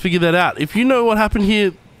gonna have to figure that out. If you know what happened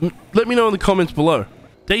here, let me know in the comments below.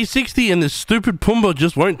 Day 60 and this stupid Pumbaa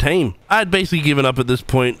just won't tame. I had basically given up at this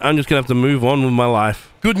point. I'm just gonna have to move on with my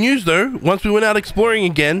life. Good news though, once we went out exploring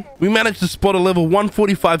again, we managed to spot a level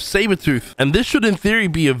 145 Sabertooth, and this should in theory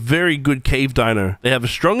be a very good cave dino. They have a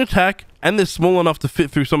strong attack, and they're small enough to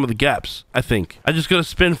fit through some of the gaps, I think. I just gotta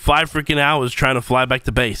spend 5 freaking hours trying to fly back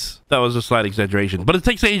to base. That was a slight exaggeration, but it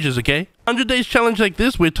takes ages, okay? 100 days challenge like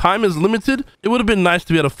this, where time is limited, it would have been nice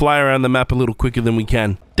to be able to fly around the map a little quicker than we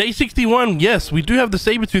can. Day 61, yes, we do have the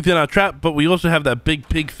Sabertooth in our trap, but we also have that big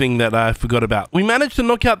pig thing that I forgot about. We managed to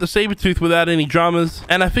knock out the Sabertooth without any dramas,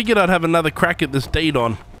 and I figured I'd have another crack at this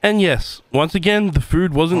Daedon. And yes, once again, the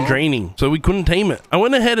food wasn't draining, so we couldn't tame it. I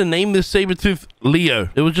went ahead and named this Sabertooth Leo.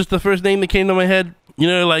 It was just the first name that came to my head. You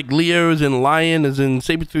know, like Leo as in lion, as in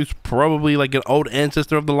Sabertooth's probably like an old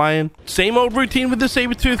ancestor of the lion. Same old routine with the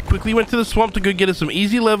Sabertooth. Quickly went to the swamp to go get it some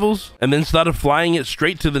easy levels, and then started flying it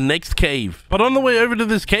straight to the next cave. But on the way over to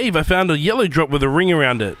this cave, I found a yellow drop with a ring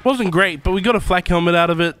around it. Wasn't great, but we got a flak helmet out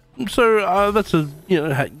of it. So that's a,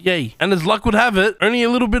 yay. And as luck would have it, only a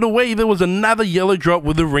little bit away, there was another yellow drop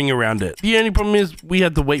with a ring around it. The only problem is we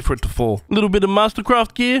had to wait for it to fall. A little bit of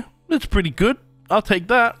Mastercraft gear. That's pretty good. I'll take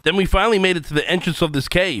that. Then we finally made it to the entrance of this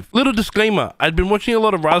cave. Little disclaimer, I'd been watching a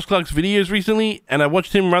lot of Razclark's videos recently, and I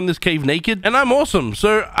watched him run this cave naked, and I'm awesome,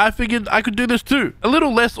 so I figured I could do this too. A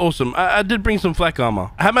little less awesome. I did bring some flak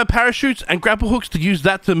armor. I had my parachutes and grapple hooks to use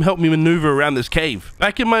that to help me maneuver around this cave.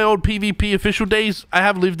 Back in my old PvP official days, I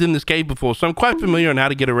have lived in this cave before, so I'm quite familiar on how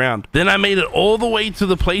to get around. Then I made it all the way to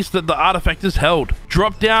the place that the artifact is held.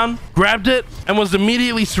 Dropped down, grabbed it, and was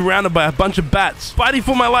immediately surrounded by a bunch of bats. Fighting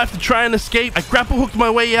for my life to try and escape, I grapple hooked my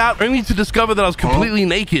way out, only to discover that I was completely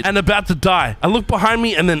naked and about to die. I looked behind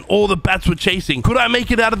me, and then all the bats were chasing. Could I make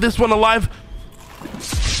it out of this one alive?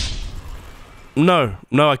 No,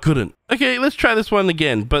 I couldn't. Okay, let's try this one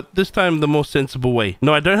again, but this time the more sensible way.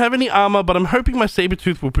 No, I don't have any armor, but I'm hoping my saber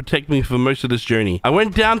tooth will protect me for most of this journey. I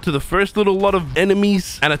went down to the first little lot of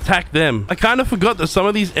enemies and attacked them. I kind of forgot that some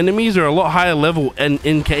of these enemies are a lot higher level and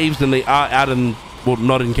in caves than they are out in... well,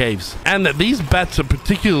 not in caves. And that these bats are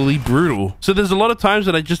particularly brutal. So there's a lot of times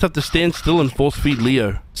that I just have to stand still and force feed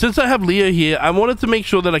Leo. Since I have Leo here, I wanted to make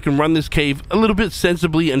sure that I can run this cave a little bit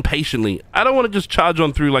sensibly and patiently. I don't want to just charge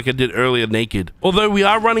on through like I did earlier naked. Although we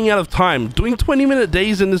are running out of time, doing 20-minute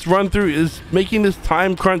days in this run through is making this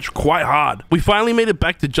time crunch quite hard. We finally made it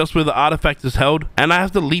back to just where the artifact is held, and I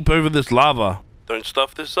have to leap over this lava. Don't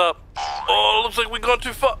stuff this up. Oh, looks like we've gone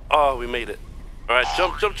too far. Oh, we made it. Alright,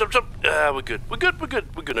 jump. We're good. We're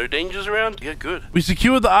good. No dangers around. Yeah, good. We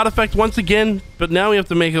secured the artifact once again, but now we have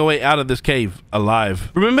to make our way out of this cave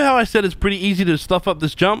alive. Remember how I said it's pretty easy to stuff up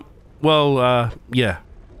this jump? Well, yeah.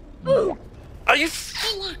 Are you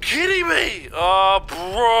kidding me?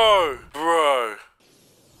 Oh, bro.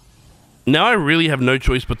 Now I really have no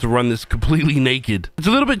choice but to run this completely naked. It's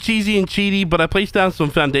a little bit cheesy and cheaty, but I placed down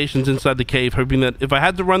some foundations inside the cave, hoping that if I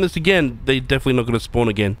had to run this again, they're definitely not going to spawn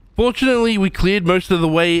again. Fortunately, we cleared most of the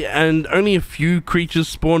way and only a few creatures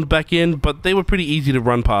spawned back in, but they were pretty easy to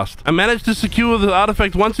run past. I managed to secure the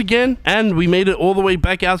artifact once again, and we made it all the way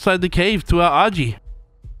back outside the cave to our Argy.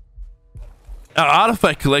 Our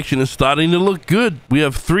artifact collection is starting to look good. We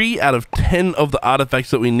have 3 out of 10 of the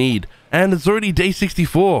artifacts that we need. And it's already day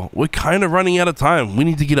 64. We're kind of running out of time. We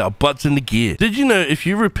need to get our butts into gear. Did you know if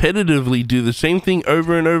you repetitively do the same thing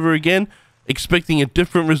over and over again, expecting a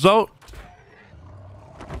different result,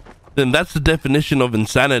 then that's the definition of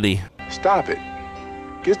insanity. Stop it.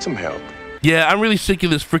 Get some help. Yeah, I'm really sick of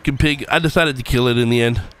this freaking pig. I decided to kill it in the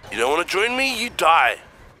end. You don't want to join me? You die.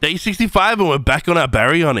 Day 65 and we're back on our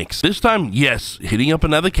baryonyx. This time, yes, hitting up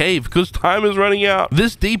another cave because time is running out.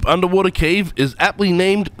 This deep underwater cave is aptly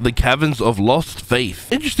named the Caverns of Lost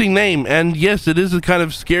Faith. Interesting name, and yes, it is a kind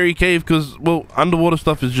of scary cave because, well, underwater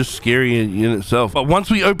stuff is just scary in itself. But once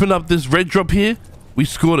we open up this red drop here, we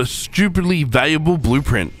scored a stupidly valuable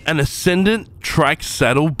blueprint, an Ascendant Trike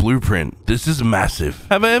Saddle blueprint. This is massive.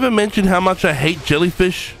 Have I ever mentioned how much I hate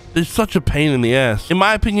jellyfish? They're such a pain in the ass. In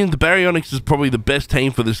my opinion, the baryonyx is probably the best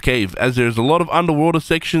tame for this cave, as there's a lot of underwater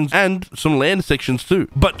sections and some land sections too.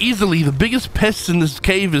 But easily, the biggest pests in this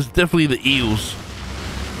cave is definitely the eels.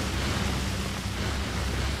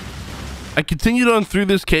 I continued on through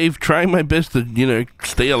this cave, trying my best to,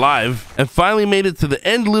 stay alive, and finally made it to the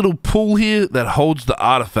end little pool here that holds the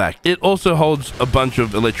artifact. It also holds a bunch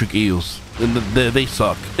of electric eels, and they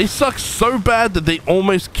suck. They suck so bad that they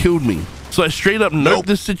almost killed me. So I straight up noped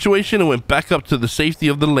this situation and went back up to the safety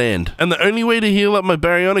of the land. And the only way to heal up my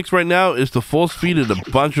baryonyx right now is to force feed it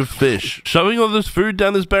a bunch of fish. Shoving all this food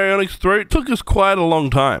down this baryonyx throat took us quite a long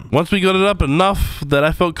time. Once we got it up enough that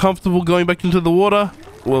I felt comfortable going back into the water,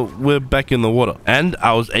 well, we're back in the water. And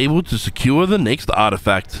I was able to secure the next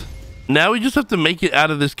artifact. Now we just have to make it out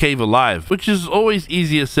of this cave alive, which is always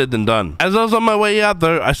easier said than done. As I was on my way out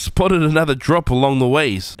though, I spotted another drop along the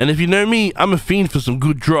ways. And if you know me, I'm a fiend for some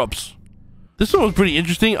good drops. This one was pretty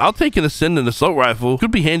interesting. I'll take an Ascendant assault rifle.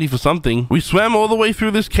 Could be handy for something. We swam all the way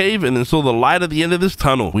through this cave and then saw the light at the end of this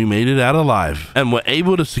tunnel. We made it out alive and were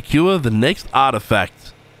able to secure the next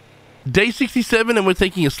artifact. Day 67 and we're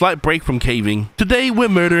taking a slight break from caving. Today we're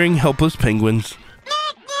murdering helpless penguins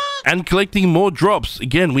and collecting more drops.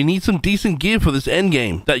 Again, we need some decent gear for this end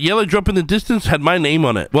game. That yellow drop in the distance had my name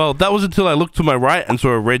on it. Well, that was until I looked to my right and saw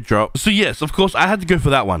a red drop. So yes, of course, I had to go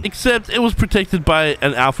for that one. Except it was protected by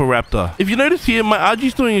an alpha raptor. If you notice here, my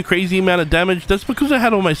RG's doing a crazy amount of damage. That's because I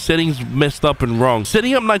had all my settings messed up and wrong.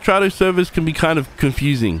 Setting up Nitrado servers can be kind of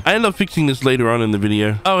confusing. I end up fixing this later on in the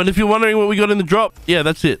video. Oh, and if you're wondering what we got in the drop, yeah,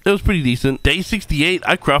 that's it. It was pretty decent. Day 68,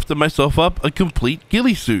 I crafted myself up a complete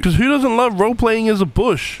ghillie suit. Because who doesn't love role-playing as a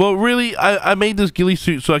bush? Well, really, I made this ghillie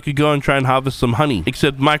suit so I could go and try and harvest some honey,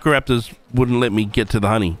 except microraptors wouldn't let me get to the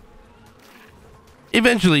honey.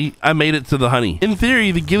 Eventually, I made it to the honey. In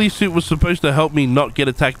theory, the ghillie suit was supposed to help me not get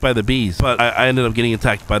attacked by the bees, but I ended up getting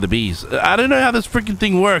attacked by the bees. I don't know how this freaking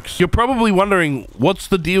thing works. You're probably wondering, what's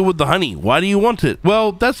the deal with the honey? Why do you want it?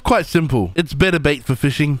 Well, that's quite simple. It's better bait for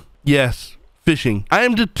fishing. Yes. Fishing. I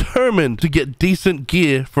am determined to get decent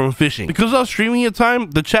gear from fishing. Because I was streaming at the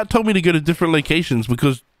time, the chat told me to go to different locations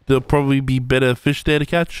because there'll probably be better fish there to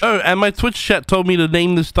catch. Oh, and my Twitch chat told me to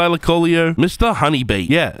name this Thylacoleo Mr. Honeybait.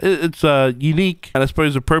 Yeah, it's unique and I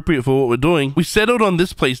suppose appropriate for what we're doing. We settled on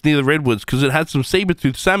this place near the redwoods because it had some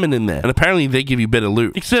saber-toothed salmon in there, and apparently they give you better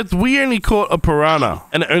loot. Except we only caught a piranha,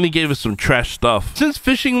 and it only gave us some trash stuff. Since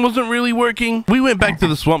fishing wasn't really working, we went back to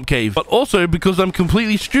the swamp cave. But also, because I'm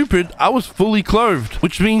completely stupid, I was fully clothed.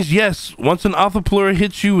 Which means, yes, once an arthropleura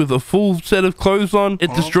hits you with a full set of clothes on,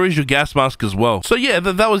 it destroys your gas mask as well. So yeah,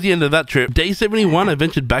 that was the end of that trip. Day 71, I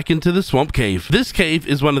ventured back into the swamp cave. This cave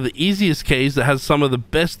is one of the easiest caves that has some of the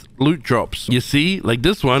best loot drops. You see, like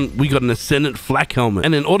this one, we got an Ascendant flak helmet.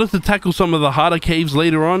 And in order to tackle some of the harder caves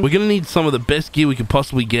later on, we're gonna need some of the best gear we could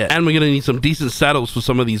possibly get. And we're gonna need some decent saddles for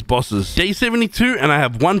some of these bosses. Day 72, and I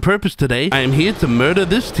have one purpose today. I am here to murder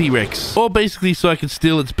this T-Rex. Or basically so I can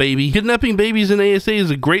steal its baby. Kidnapping babies in ASA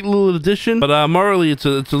is a great little addition, but morally it's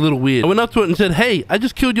a little weird. I went up to it and said, hey, I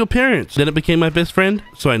just killed your parents. Then it became my best friend,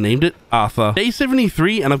 so I named it Arthur. Day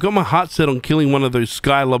 73, and I've got my heart set on killing one of those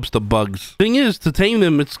sky lobster bugs. Thing is, to tame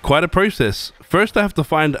them, it's quite a process. First, I have to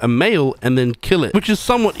find a male and then kill it, which is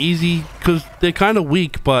somewhat easy because they're kind of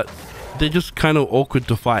weak, but they're just kind of awkward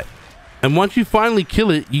to fight. And once you finally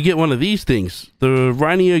kill it, you get one of these things, the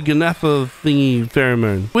Rhinogonatha thingy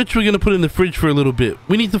pheromone, which we're going to put in the fridge for a little bit.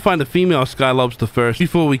 We need to find a female sky lobster first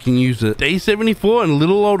before we can use it. Day 74, and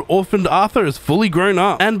little old orphaned Arthur is fully grown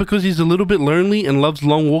up. And because he's a little bit lonely and loves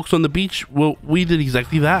long walks on the beach, well, we did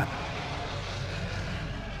exactly that.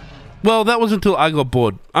 Well, that was until I got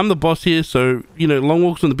bored. I'm the boss here, so, you know, long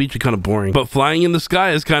walks on the beach are kind of boring. But flying in the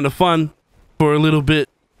sky is kind of fun for a little bit.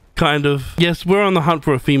 Kind of. Yes, we're on the hunt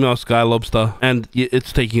for a female sky lobster, and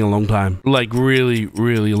it's taking a long time. Like, really,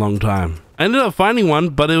 really long time. I ended up finding one,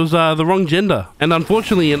 but it was the wrong gender. And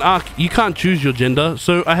unfortunately, in ARK, you can't choose your gender,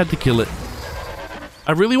 so I had to kill it.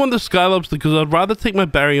 I really want the sky lobster because I'd rather take my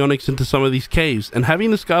baryonyx into some of these caves, and having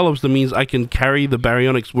the sky lobster means I can carry the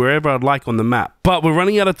baryonyx wherever I'd like on the map. But we're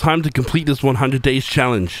running out of time to complete this 100 days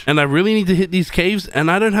challenge, and I really need to hit these caves, and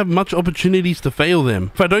I don't have much opportunities to fail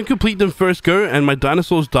them. If I don't complete them first go and my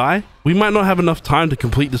dinosaurs die, we might not have enough time to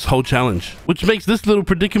complete this whole challenge, which makes this little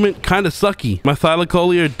predicament kind of sucky. My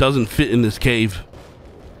Thylacoleo doesn't fit in this cave.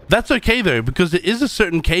 That's okay though, because there is a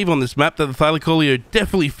certain cave on this map that the Thylacoleo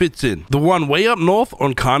definitely fits in. The one way up north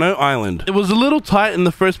on Kano Island. It was a little tight in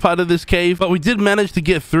the first part of this cave, but we did manage to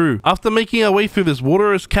get through. After making our way through this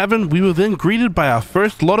waterous cavern, we were then greeted by our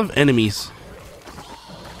first lot of enemies.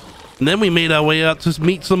 And then we made our way out to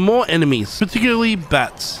meet some more enemies, particularly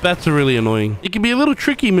bats. Bats are really annoying. It can be a little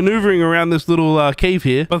tricky maneuvering around this little cave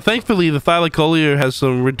here, but thankfully the Thylacoleo has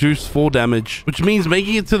some reduced fall damage, which means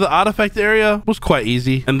making it to the artifact area was quite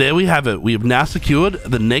easy. And there we have it. We have now secured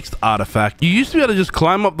the next artifact. You used to be able to just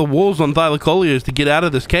climb up the walls on Thylacoleos to get out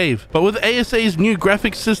of this cave, but with ASA's new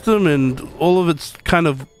graphics system and all of its kind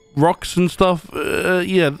of rocks and stuff,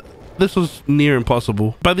 yeah, this was near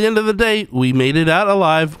impossible. By the end of the day, we made it out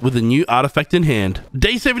alive with a new artifact in hand.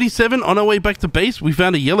 Day 77, on our way back to base, we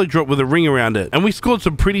found a yellow drop with a ring around it, and we scored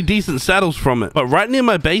some pretty decent saddles from it. But right near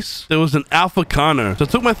my base, there was an alpha Kano, so I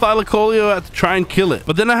took my Thylacoleo out to try and kill it.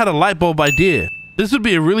 But then I had a light bulb idea. This would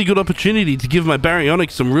be a really good opportunity to give my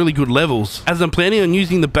baryonyx some really good levels, as I'm planning on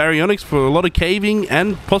using the baryonyx for a lot of caving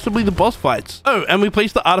and possibly the boss fights. Oh, and we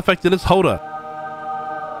placed the artifact in its holder.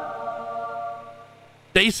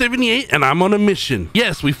 Day 78, and I'm on a mission.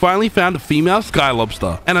 Yes, we finally found a female sky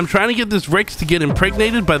lobster, and I'm trying to get this Rex to get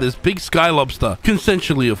impregnated by this big sky lobster,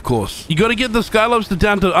 consensually of course. You gotta get the sky lobster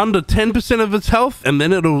down to under 10% of its health, and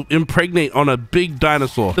then it'll impregnate on a big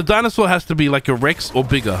dinosaur. The dinosaur has to be like a Rex or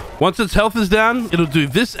bigger. Once its health is down, it'll do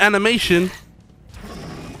this animation,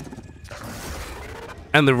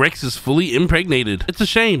 and the Rex is fully impregnated. It's a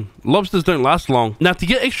shame. Lobsters don't last long. Now, to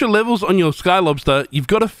get extra levels on your sky lobster, you've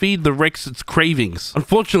got to feed the Rex its cravings.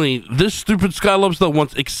 Unfortunately, this stupid sky lobster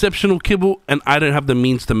wants exceptional kibble, and I don't have the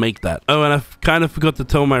means to make that. Oh, and I kind of forgot to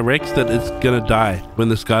tell my Rex that it's gonna die when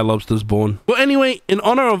the sky lobster's born. Well, anyway, in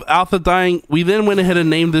honor of Arthur dying, we then went ahead and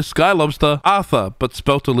named this sky lobster Arthur, but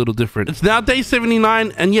spelt a little different. It's now day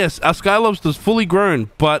 79, and yes, our sky lobster's fully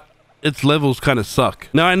grown, but its levels kind of suck.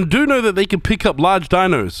 Now, I do know that they can pick up large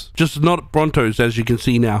dinos, just not Brontos, as you can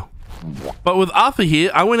see now. But with Arthur here,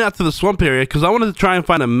 I went out to the swamp area because I wanted to try and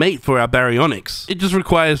find a mate for our baryonyx. It just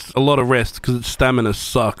requires a lot of rest because its stamina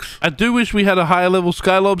sucks. I do wish we had a higher level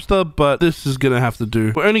sky lobster, but this is gonna have to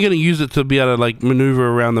do. We're only gonna use it to be able to like maneuver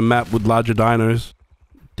around the map with larger dinos.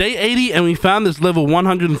 Day 80, and we found this level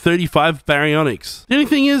 135 baryonyx. The only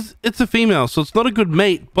thing is, it's a female, so it's not a good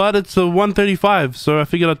mate, but it's a 135, so I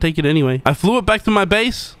figured I'd take it anyway. I flew it back to my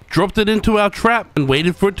base, dropped it into our trap, and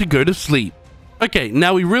waited for it to go to sleep. Okay,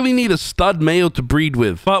 now we really need a stud male to breed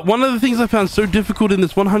with. But one of the things I found so difficult in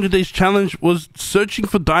this 100 days challenge was searching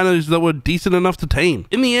for dinos that were decent enough to tame.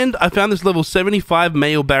 In the end, I found this level 75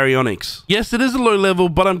 male baryonyx. Yes, it is a low level,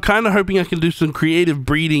 but I'm kind of hoping I can do some creative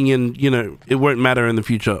breeding and, you know, it won't matter in the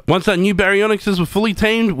future. Once our new baryonyxes were fully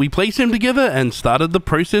tamed, we placed them together and started the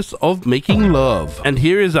process of making love. And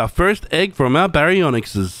here is our first egg from our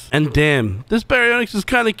baryonyxes. And damn, this baryonyx is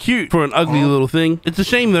kind of cute for an ugly little thing. It's a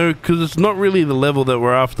shame though, because it's not really the level that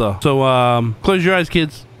we're after. So, close your eyes,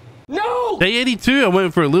 kids. No! Day 82, I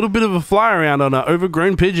went for a little bit of a fly around on our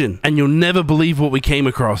overgrown pigeon, and you'll never believe what we came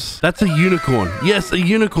across. That's a unicorn. Yes, a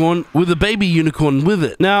unicorn with a baby unicorn with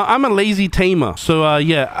it. Now, I'm a lazy tamer, so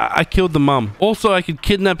yeah, I killed the mum. Also, I could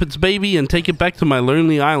kidnap its baby and take it back to my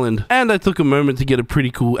lonely island, and I took a moment to get a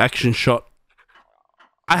pretty cool action shot.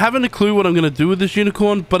 I haven't a clue what I'm going to do with this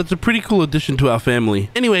unicorn, but it's a pretty cool addition to our family.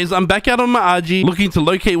 Anyways, I'm back out on my RG looking to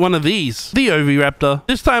locate one of these, the oviraptor.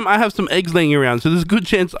 This time I have some eggs laying around, so there's a good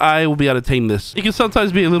chance I will be able to tame this. It can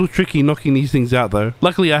sometimes be a little tricky knocking these things out though.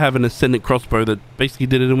 Luckily I have an ascendant crossbow that basically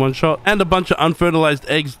did it in one shot, and a bunch of unfertilized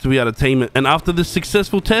eggs to be able to tame it. And after this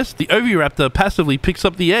successful test, the oviraptor passively picks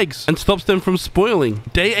up the eggs and stops them from spoiling.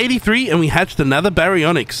 Day 83 and we hatched another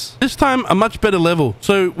baryonyx. This time a much better level,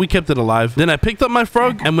 so we kept it alive. Then I picked up my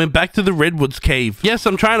frog and went back to the redwoods cave. Yes,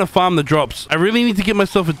 I'm trying to farm the drops. I really need to get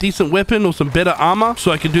myself a decent weapon or some better armor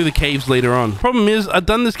so I can do the caves later on. Problem is, I've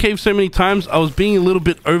done this cave so many times, I was being a little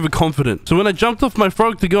bit overconfident. So when I jumped off my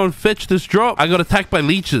frog to go and fetch this drop, I got attacked by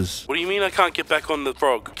leeches. What do you mean I can't get back on the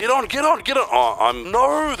frog? Get on, get on, get on. Oh,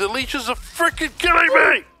 no, the leeches are freaking killing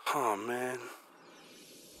me. Oh, man.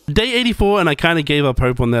 Day 84 and I kind of gave up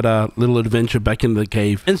hope on that little adventure back into the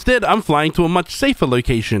cave. Instead, I'm flying to a much safer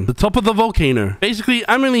location, the top of the volcano. Basically,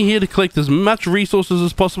 I'm only here to collect as much resources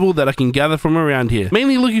as possible that I can gather from around here.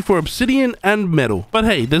 Mainly looking for obsidian and metal. But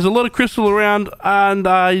hey, there's a lot of crystal around and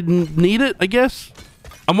I need it, I guess.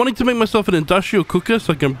 I'm wanting to make myself an industrial cooker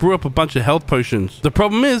so I can brew up a bunch of health potions. The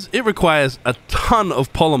problem is, it requires a ton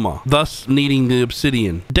of polymer, thus needing the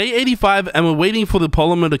obsidian. Day 85 and we're waiting for the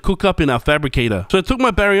polymer to cook up in our fabricator. So I took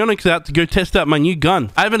my baryonyx out to go test out my new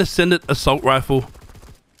gun. I have an ascendant assault rifle.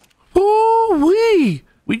 Ooh-wee!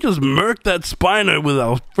 We just murked that Spino with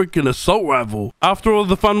our freaking assault rifle. After all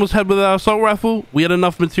the fun was had with our assault rifle, we had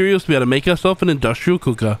enough materials to be able to make ourselves an industrial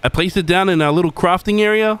cooker. I placed it down in our little crafting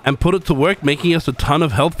area and put it to work making us a ton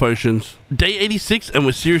of health potions. Day 86 and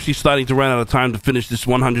we're seriously starting to run out of time to finish this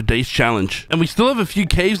 100 days challenge. And we still have a few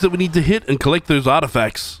caves that we need to hit and collect those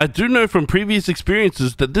artifacts. I do know from previous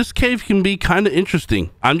experiences that this cave can be kind of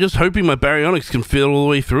interesting. I'm just hoping my baryonyx can fit all the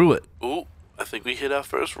way through it. Ooh. I think we hit our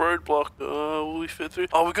first roadblock. Will we fit through?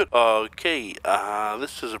 Oh, we're good. Okay,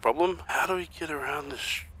 this is a problem. How do we get around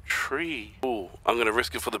this tree? Oh, I'm gonna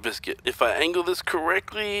risk it for the biscuit. If I angle this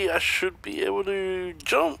correctly, I should be able to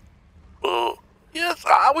jump. Oh, yes,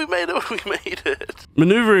 we made it, we made it.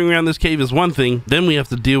 Maneuvering around this cave is one thing, then we have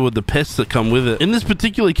to deal with the pests that come with it. In this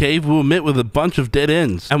particular cave, we were met with a bunch of dead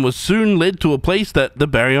ends, and was soon led to a place that the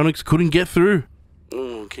baryonyx couldn't get through.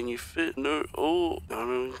 Oh, can you fit? No. Oh,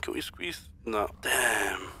 can we squeeze? No.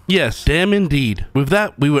 Damn. Yes, damn indeed. With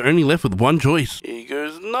that, we were only left with one choice. Here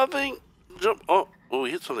goes nothing. Jump. Oh, we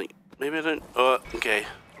hit something. Maybe I don't. Okay.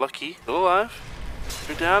 Lucky. Still alive.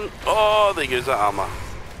 Go down. Oh, there goes the armor.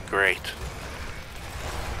 Great.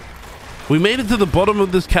 We made it to the bottom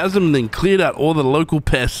of this chasm and then cleared out all the local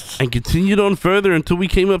pests and continued on further until we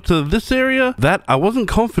came up to this area that I wasn't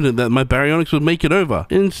confident that my baryonyx would make it over.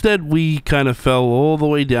 Instead, we kind of fell all the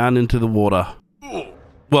way down into the water.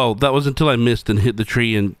 Well, that was until I missed and hit the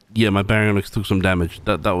tree and yeah, my baryonyx took some damage.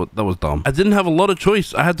 That was dumb. I didn't have a lot of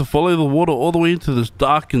choice. I had to follow the water all the way into this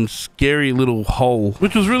dark and scary little hole,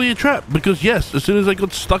 which was really a trap because yes, as soon as I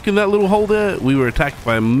got stuck in that little hole there, we were attacked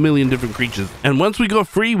by a million different creatures. And once we got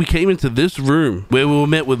free, we came into this room where we were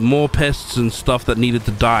met with more pests and stuff that needed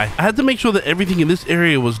to die. I had to make sure that everything in this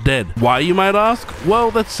area was dead. Why, you might ask?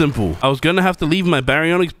 Well, that's simple. I was going to have to leave my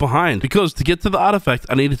baryonyx behind because to get to the artifact,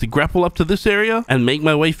 I needed to grapple up to this area and make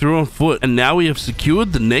my way through on foot. And now we have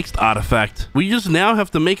secured the next artifact. We just now have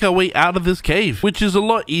to make our way out of this cave, which is a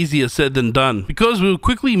lot easier said than done because we were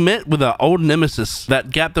quickly met with our old nemesis, that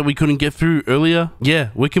gap that we couldn't get through earlier. Yeah,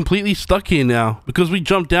 we're completely stuck here now because we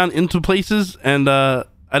jumped down into places and I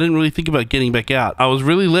didn't really think about getting back out. I was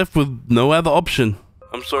really left with no other option.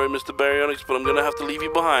 I'm sorry, Mr. Baryonyx, but I'm gonna have to leave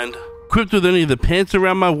you behind. Equipped with only the pants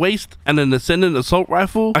around my waist and an Ascendant assault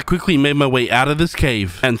rifle, I quickly made my way out of this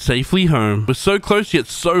cave and safely home. We're so close yet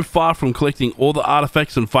so far from collecting all the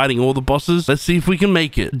artifacts and fighting all the bosses. Let's see if we can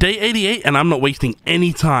make it. Day 88 and I'm not wasting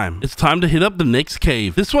any time. It's time to hit up the next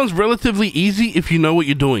cave. This one's relatively easy if you know what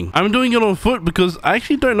you're doing. I'm doing it on foot because I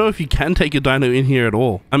actually don't know if you can take a dino in here at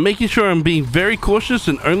all. I'm making sure I'm being very cautious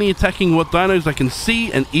and only attacking what dinos I can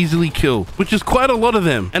see and easily kill, which is quite a lot of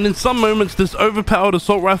them. And in some moments, this overpowered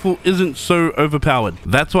assault rifle isn't so overpowered.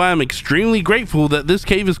 That's why I'm extremely grateful that this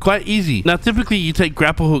cave is quite easy. Now, typically you take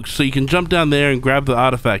grapple hooks so you can jump down there and grab the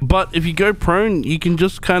artifact. But if you go prone, you can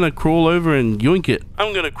just kind of crawl over and yoink it.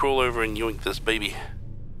 I'm gonna crawl over and yoink this baby.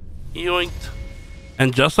 Yoinked.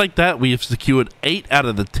 And just like that, we have secured 8 out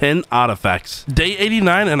of the 10 artifacts. Day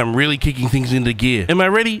 89 and I'm really kicking things into gear. Am I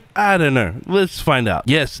ready? I don't know. Let's find out.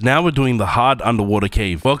 Yes, now we're doing the hard underwater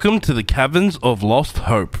cave. Welcome to the Caverns of Lost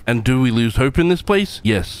Hope. And do we lose hope in this place?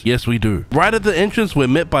 Yes. Yes, we do. Right at the entrance, we're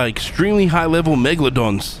met by extremely high level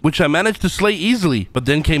megalodons, which I managed to slay easily. But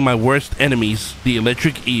then came my worst enemies, the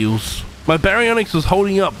electric eels. My baryonyx was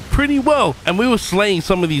holding up pretty well, and we were slaying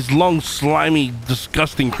some of these long, slimy,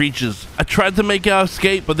 disgusting creatures. I tried to make our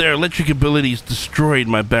escape, but their electric abilities destroyed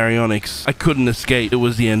my baryonyx. I couldn't escape. It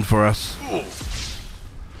was the end for us.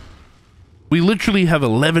 We literally have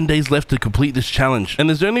 11 days left to complete this challenge, and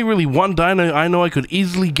there's only really one dino I know I could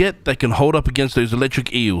easily get that can hold up against those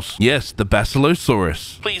electric eels. Yes, the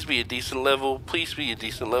Basilosaurus. Please be a decent level. Please be a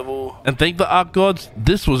decent level. And thank the ARK gods,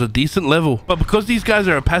 this was a decent level. But because these guys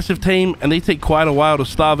are a passive tame and they take quite a while to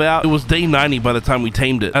starve out, it was day 90 by the time we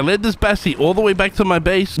tamed it. I led this Bassi all the way back to my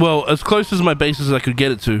base, well, as close as my base as I could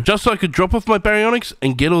get it to, just so I could drop off my baryonyx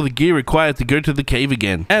and get all the gear required to go to the cave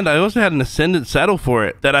again. And I also had an Ascendant saddle for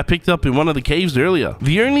it that I picked up in one of the caves earlier.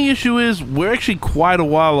 The only issue is we're actually quite a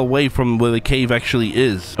while away from where the cave actually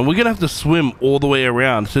is, and we're gonna have to swim all the way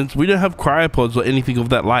around since we don't have cryopods or anything of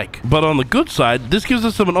that like. But on the good side, this gives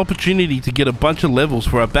us an opportunity to get a bunch of levels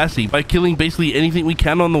for our Bassi by killing basically anything we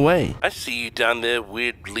can on the way. I see you down there,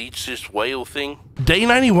 weird leech-ish whale thing. Day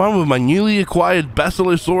 91 with my newly acquired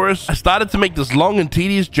Basilosaurus, I started to make this long and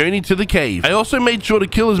tedious journey to the cave. I also made sure to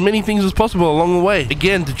kill as many things as possible along the way,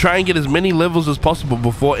 again to try and get as many levels as possible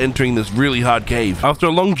before entering this really hard cave. After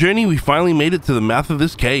a long journey, we finally made it to the mouth of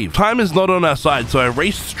this cave. Time is not on our side, so I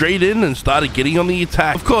raced straight in and started getting on the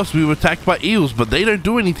attack. Of course, we were attacked by eels, but they don't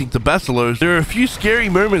do anything to Basilos. There are a few scary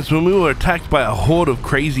moments when we were attacked by a horde of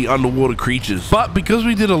crazy underwater creatures. But because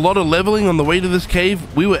we did a lot of leveling on the way to this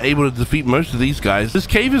cave, we were able to defeat most of these guys. This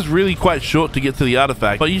cave is really quite short to get to the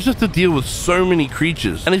artifact, but you just have to deal with so many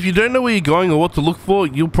creatures. And if you don't know where you're going or what to look for,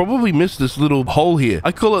 you'll probably miss this little hole here.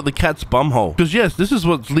 I call it the cat's bum hole. Because yes, this is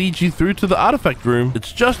what leads you through to the artifact room.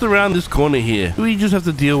 It's just around this corner here. We just have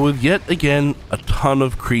to deal with, yet again, a ton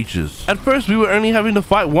of creatures. At first, we were only having to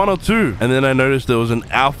fight 1 or 2. And then I noticed there was an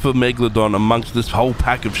alpha megalodon amongst this whole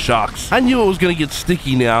pack of sharks. I knew it was going to get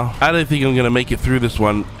sticky now. I don't think I'm going to make it through this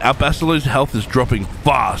one. Our Basilo's health is dropping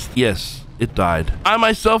fast. Yes. It died. I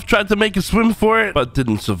myself tried to make a swim for it, but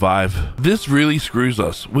didn't survive. This really screws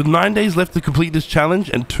us. With 9 days left to complete this challenge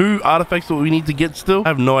and 2 artifacts that we need to get still, I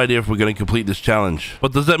have no idea if we're going to complete this challenge.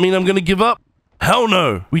 But does that mean I'm going to give up? Hell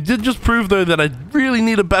no. We did just prove though that I really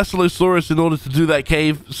need a Basilosaurus in order to do that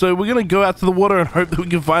cave, so we're gonna go out to the water and hope that we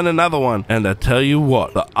can find another one. And I tell you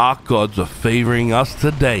what, the ARK gods are favoring us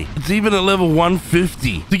today. It's even at level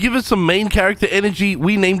 150. To give it some main character energy,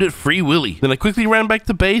 we named it Free Willy. Then I quickly ran back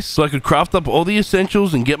to base so I could craft up all the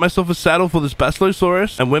essentials and get myself a saddle for this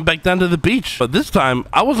Basilosaurus and went back down to the beach. But this time,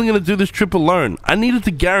 I wasn't gonna do this trip alone. I needed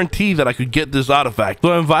to guarantee that I could get this artifact.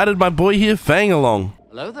 So I invited my boy here, Fang, along.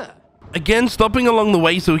 Hello there. Again, stopping along the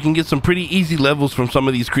way so we can get some pretty easy levels from some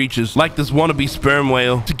of these creatures, like this wannabe sperm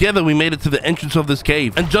whale. Together, we made it to the entrance of this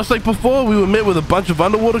cave. And just like before, we were met with a bunch of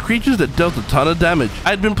underwater creatures that dealt a ton of damage. I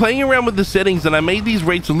had been playing around with the settings and I made these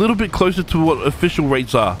rates a little bit closer to what official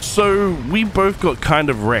rates are. So we both got kind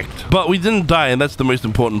of wrecked. But we didn't die, and that's the most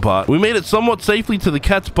important part. We made it somewhat safely to the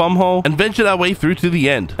cat's bumhole and ventured our way through to the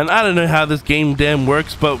end. And I don't know how this game damn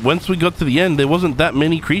works, but once we got to the end, there wasn't that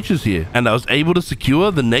many creatures here. And I was able to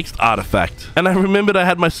secure the next artifact. And I remembered I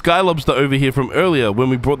had my sky lobster over here from earlier when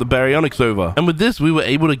we brought the baryonyx over. And with this, we were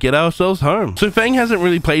able to get ourselves home. So Fang hasn't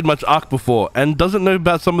really played much ARK before and doesn't know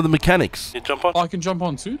about some of the mechanics. You jump on? Oh, I can jump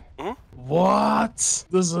on too? What?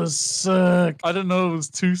 This is sick. I didn't know it was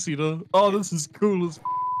 2-seater. Oh, this is cool as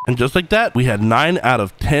And just like that, we had 9 out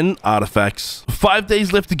of 10 artifacts. 5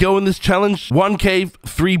 days left to go in this challenge. 1 cave,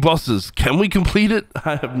 3 bosses. Can we complete it?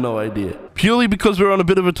 I have no idea. Purely because we're on a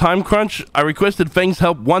bit of a time crunch, I requested Fang's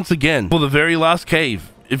help once again for the very last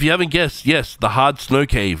cave. if you haven't guessed, yes, the hard snow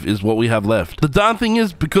cave is what we have left. The darn thing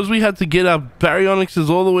is, because we had to get our baryonyxes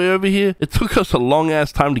all the way over here, it took us a long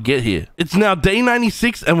ass time to get here. It's now day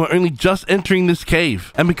 96 and we're only just entering this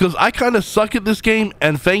cave. And because I kind of suck at this game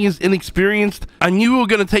and Fang is inexperienced, I knew we were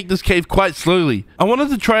going to take this cave quite slowly. I wanted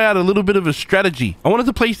to try out a little bit of a strategy. I wanted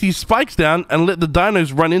to place these spikes down and let the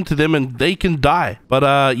dinos run into them and they can die.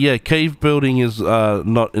 But yeah, cave building is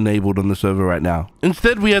not enabled on the server right now.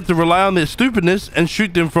 Instead, we had to rely on their stupidness and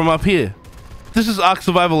shoot them from up here. This is Ark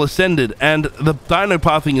Survival Ascended, and the dino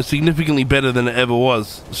pathing is significantly better than it ever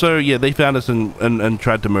was. So yeah, they found us and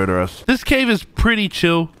tried to murder us. This cave is pretty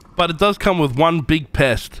chill, but it does come with one big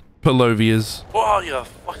pest, Palovias. Oh yeah,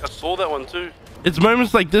 fuck, I saw that one too. It's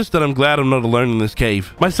moments like this that I'm glad I'm not alone in this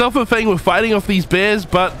cave. Myself and Fang were fighting off these bears,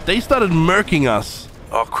 but they started murking us.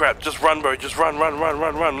 Oh crap, just run bro, just run,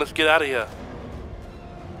 let's get out of here.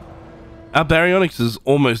 Our baryonyxes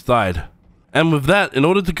almost died. And with that, in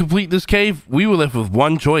order to complete this cave, we were left with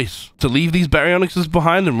one choice: to leave these baryonyxes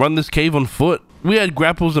behind and run this cave on foot. We had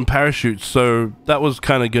grapples and parachutes, so that was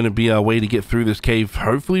kind of going to be our way to get through this cave,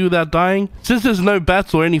 hopefully without dying. Since there's no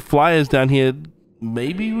bats or any flyers down here,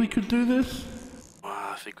 maybe we could do this?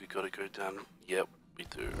 I think we gotta go down. Yep, we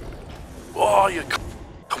do. Oh, you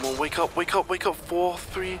come on, wake up, 4,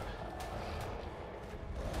 3.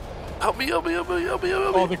 Help me.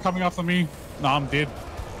 Oh, they're coming after me. Nah, I'm dead.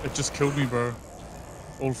 It just killed me, bro.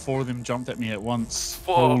 All 4 of them jumped at me at once.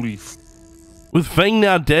 Holy f. With Fang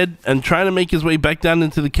now dead and trying to make his way back down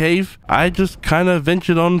into the cave, I just kind of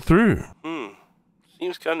ventured on through.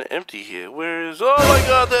 Seems kind of empty here. Where is... Oh my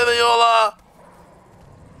god, there they all are!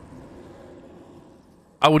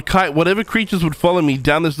 I would kite whatever creatures would follow me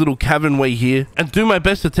down this little cavernway here and do my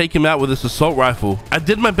best to take him out with this assault rifle. I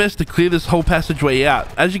did my best to clear this whole passageway out.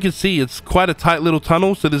 As you can see, it's quite a tight little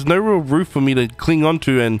tunnel, so there's no real roof for me to cling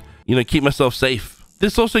onto and, you know, keep myself safe.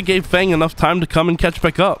 This also gave Fang enough time to come and catch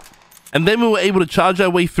back up. And then we were able to charge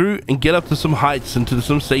our way through and get up to some heights and to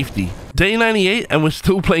some safety. Day 98 and we're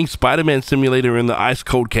still playing Spider-Man Simulator in the ice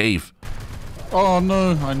cold cave. Oh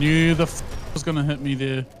no, I knew the f was gonna hit me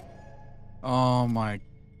there. Oh my.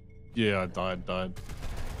 Yeah, I died.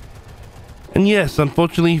 And yes,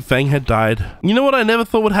 unfortunately, Fang had died. You know what I never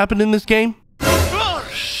thought would happen in this game? Oh,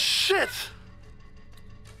 shit!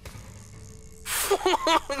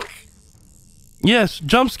 Yes,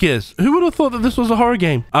 jump scares. Who would have thought that this was a horror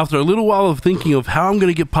game? After a little while of thinking of how I'm going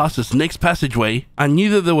to get past this next passageway, I knew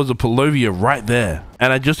that there was a Palovia right there,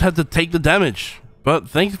 and I just had to take the damage. But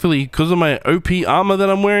thankfully, because of my OP armor that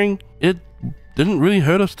I'm wearing, it didn't really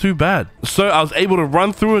hurt us too bad. So I was able to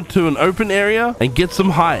run through into an open area and get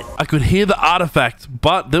some height. I could hear the artifact,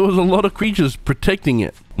 but there was a lot of creatures protecting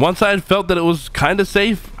it. Once I had felt that it was kind of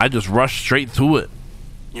safe, I just rushed straight to it.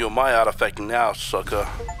 You're my artifact now, sucker.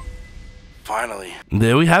 Finally.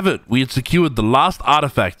 There we have it. We had secured the last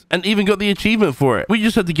artifact and even got the achievement for it. We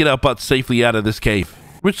just had to get our butts safely out of this cave,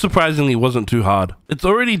 which surprisingly wasn't too hard. It's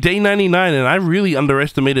already day 99 and I really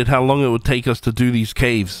underestimated how long it would take us to do these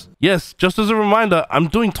caves. Yes, just as a reminder, I'm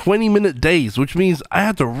doing 20-minute days, which means I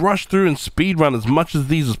had to rush through and speedrun as much of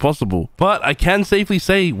these as possible. But I can safely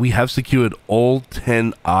say we have secured all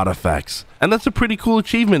 10 artifacts. And that's a pretty cool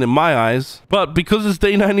achievement in my eyes. But because it's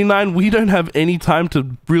day 99, we don't have any time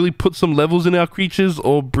to really put some levels in our creatures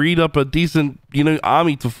or breed up a decent,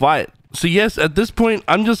 army to fight. So yes, at this point,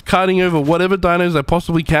 I'm just carting over whatever dinos I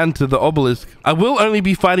possibly can to the obelisk. I will only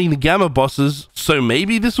be fighting the gamma bosses, so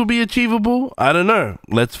maybe this will be achievable? I don't know.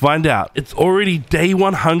 Let's find out. It's already day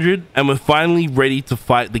 100, and we're finally ready to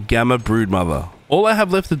fight the gamma broodmother. All I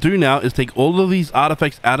have left to do now is take all of these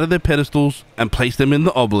artifacts out of their pedestals and place them in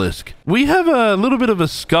the obelisk. We have a little bit of a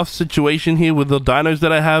scuffed situation here with the dinos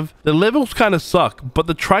that I have. The levels kind of suck, but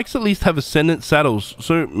the trikes at least have ascendant saddles,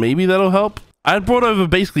 so maybe that'll help. I had brought over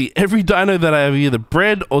basically every dino that I have either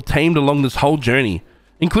bred or tamed along this whole journey,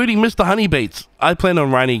 including Mr. Honeybaits. I plan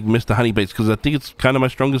on riding Mr. Honeybaits because I think it's kind of my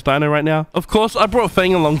strongest dino right now. Of course, I brought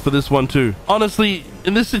Fang along for this one too. Honestly,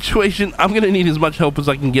 in this situation, I'm going to need as much help as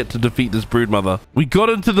I can get to defeat this broodmother. We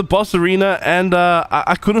got into the boss arena and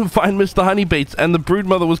I couldn't find Mr. Honeybaits and the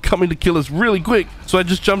broodmother was coming to kill us really quick. So I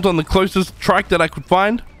just jumped on the closest trike that I could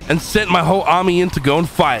find and sent my whole army in to go and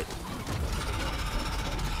fight.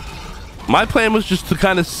 My plan was just to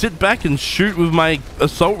kind of sit back and shoot with my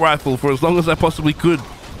assault rifle for as long as I possibly could.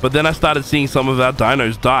 But then I started seeing some of our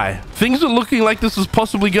dinos die. Things are looking like this is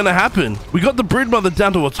possibly going to happen. We got the broodmother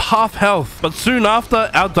down to its half health. But soon after,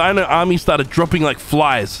 our dino army started dropping like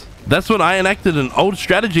flies. That's when I enacted an old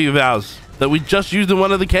strategy of ours that we just used in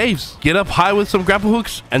one of the caves. Get up high with some grapple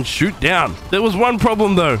hooks and shoot down. There was one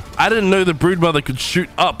problem though. I didn't know the broodmother could shoot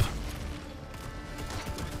up.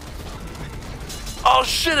 Oh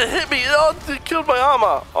shit, it hit me. Oh, it killed my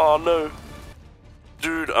armor. Oh no.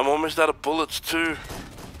 Dude, I'm almost out of bullets too.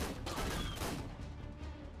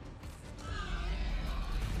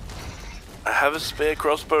 I have a spare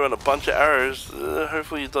crossbow and a bunch of arrows.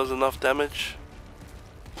 Hopefully it does enough damage.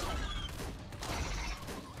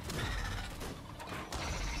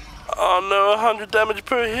 Oh no, 100 damage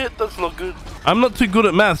per hit, that's not good. I'm not too good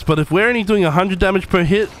at maths, but if we're only doing 100 damage per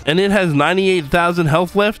hit and it has 98,000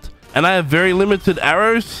 health left and I have very limited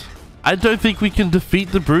arrows, I don't think we can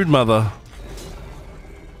defeat the Broodmother.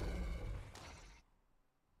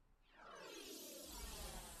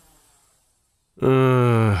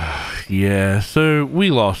 Yeah, so we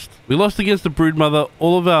lost. We lost against the Broodmother.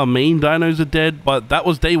 All of our main dinos are dead, but that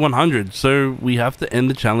was day 100, so we have to end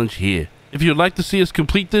the challenge here. If you'd like to see us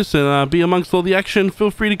complete this and be amongst all the action,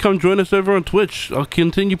 feel free to come join us over on Twitch. I'll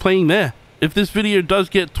continue playing there. If this video does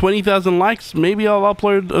get 20,000 likes, maybe I'll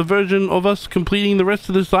upload a version of us completing the rest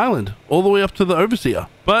of this island, all the way up to the Overseer.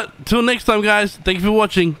 But till next time guys, thank you for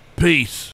watching. Peace.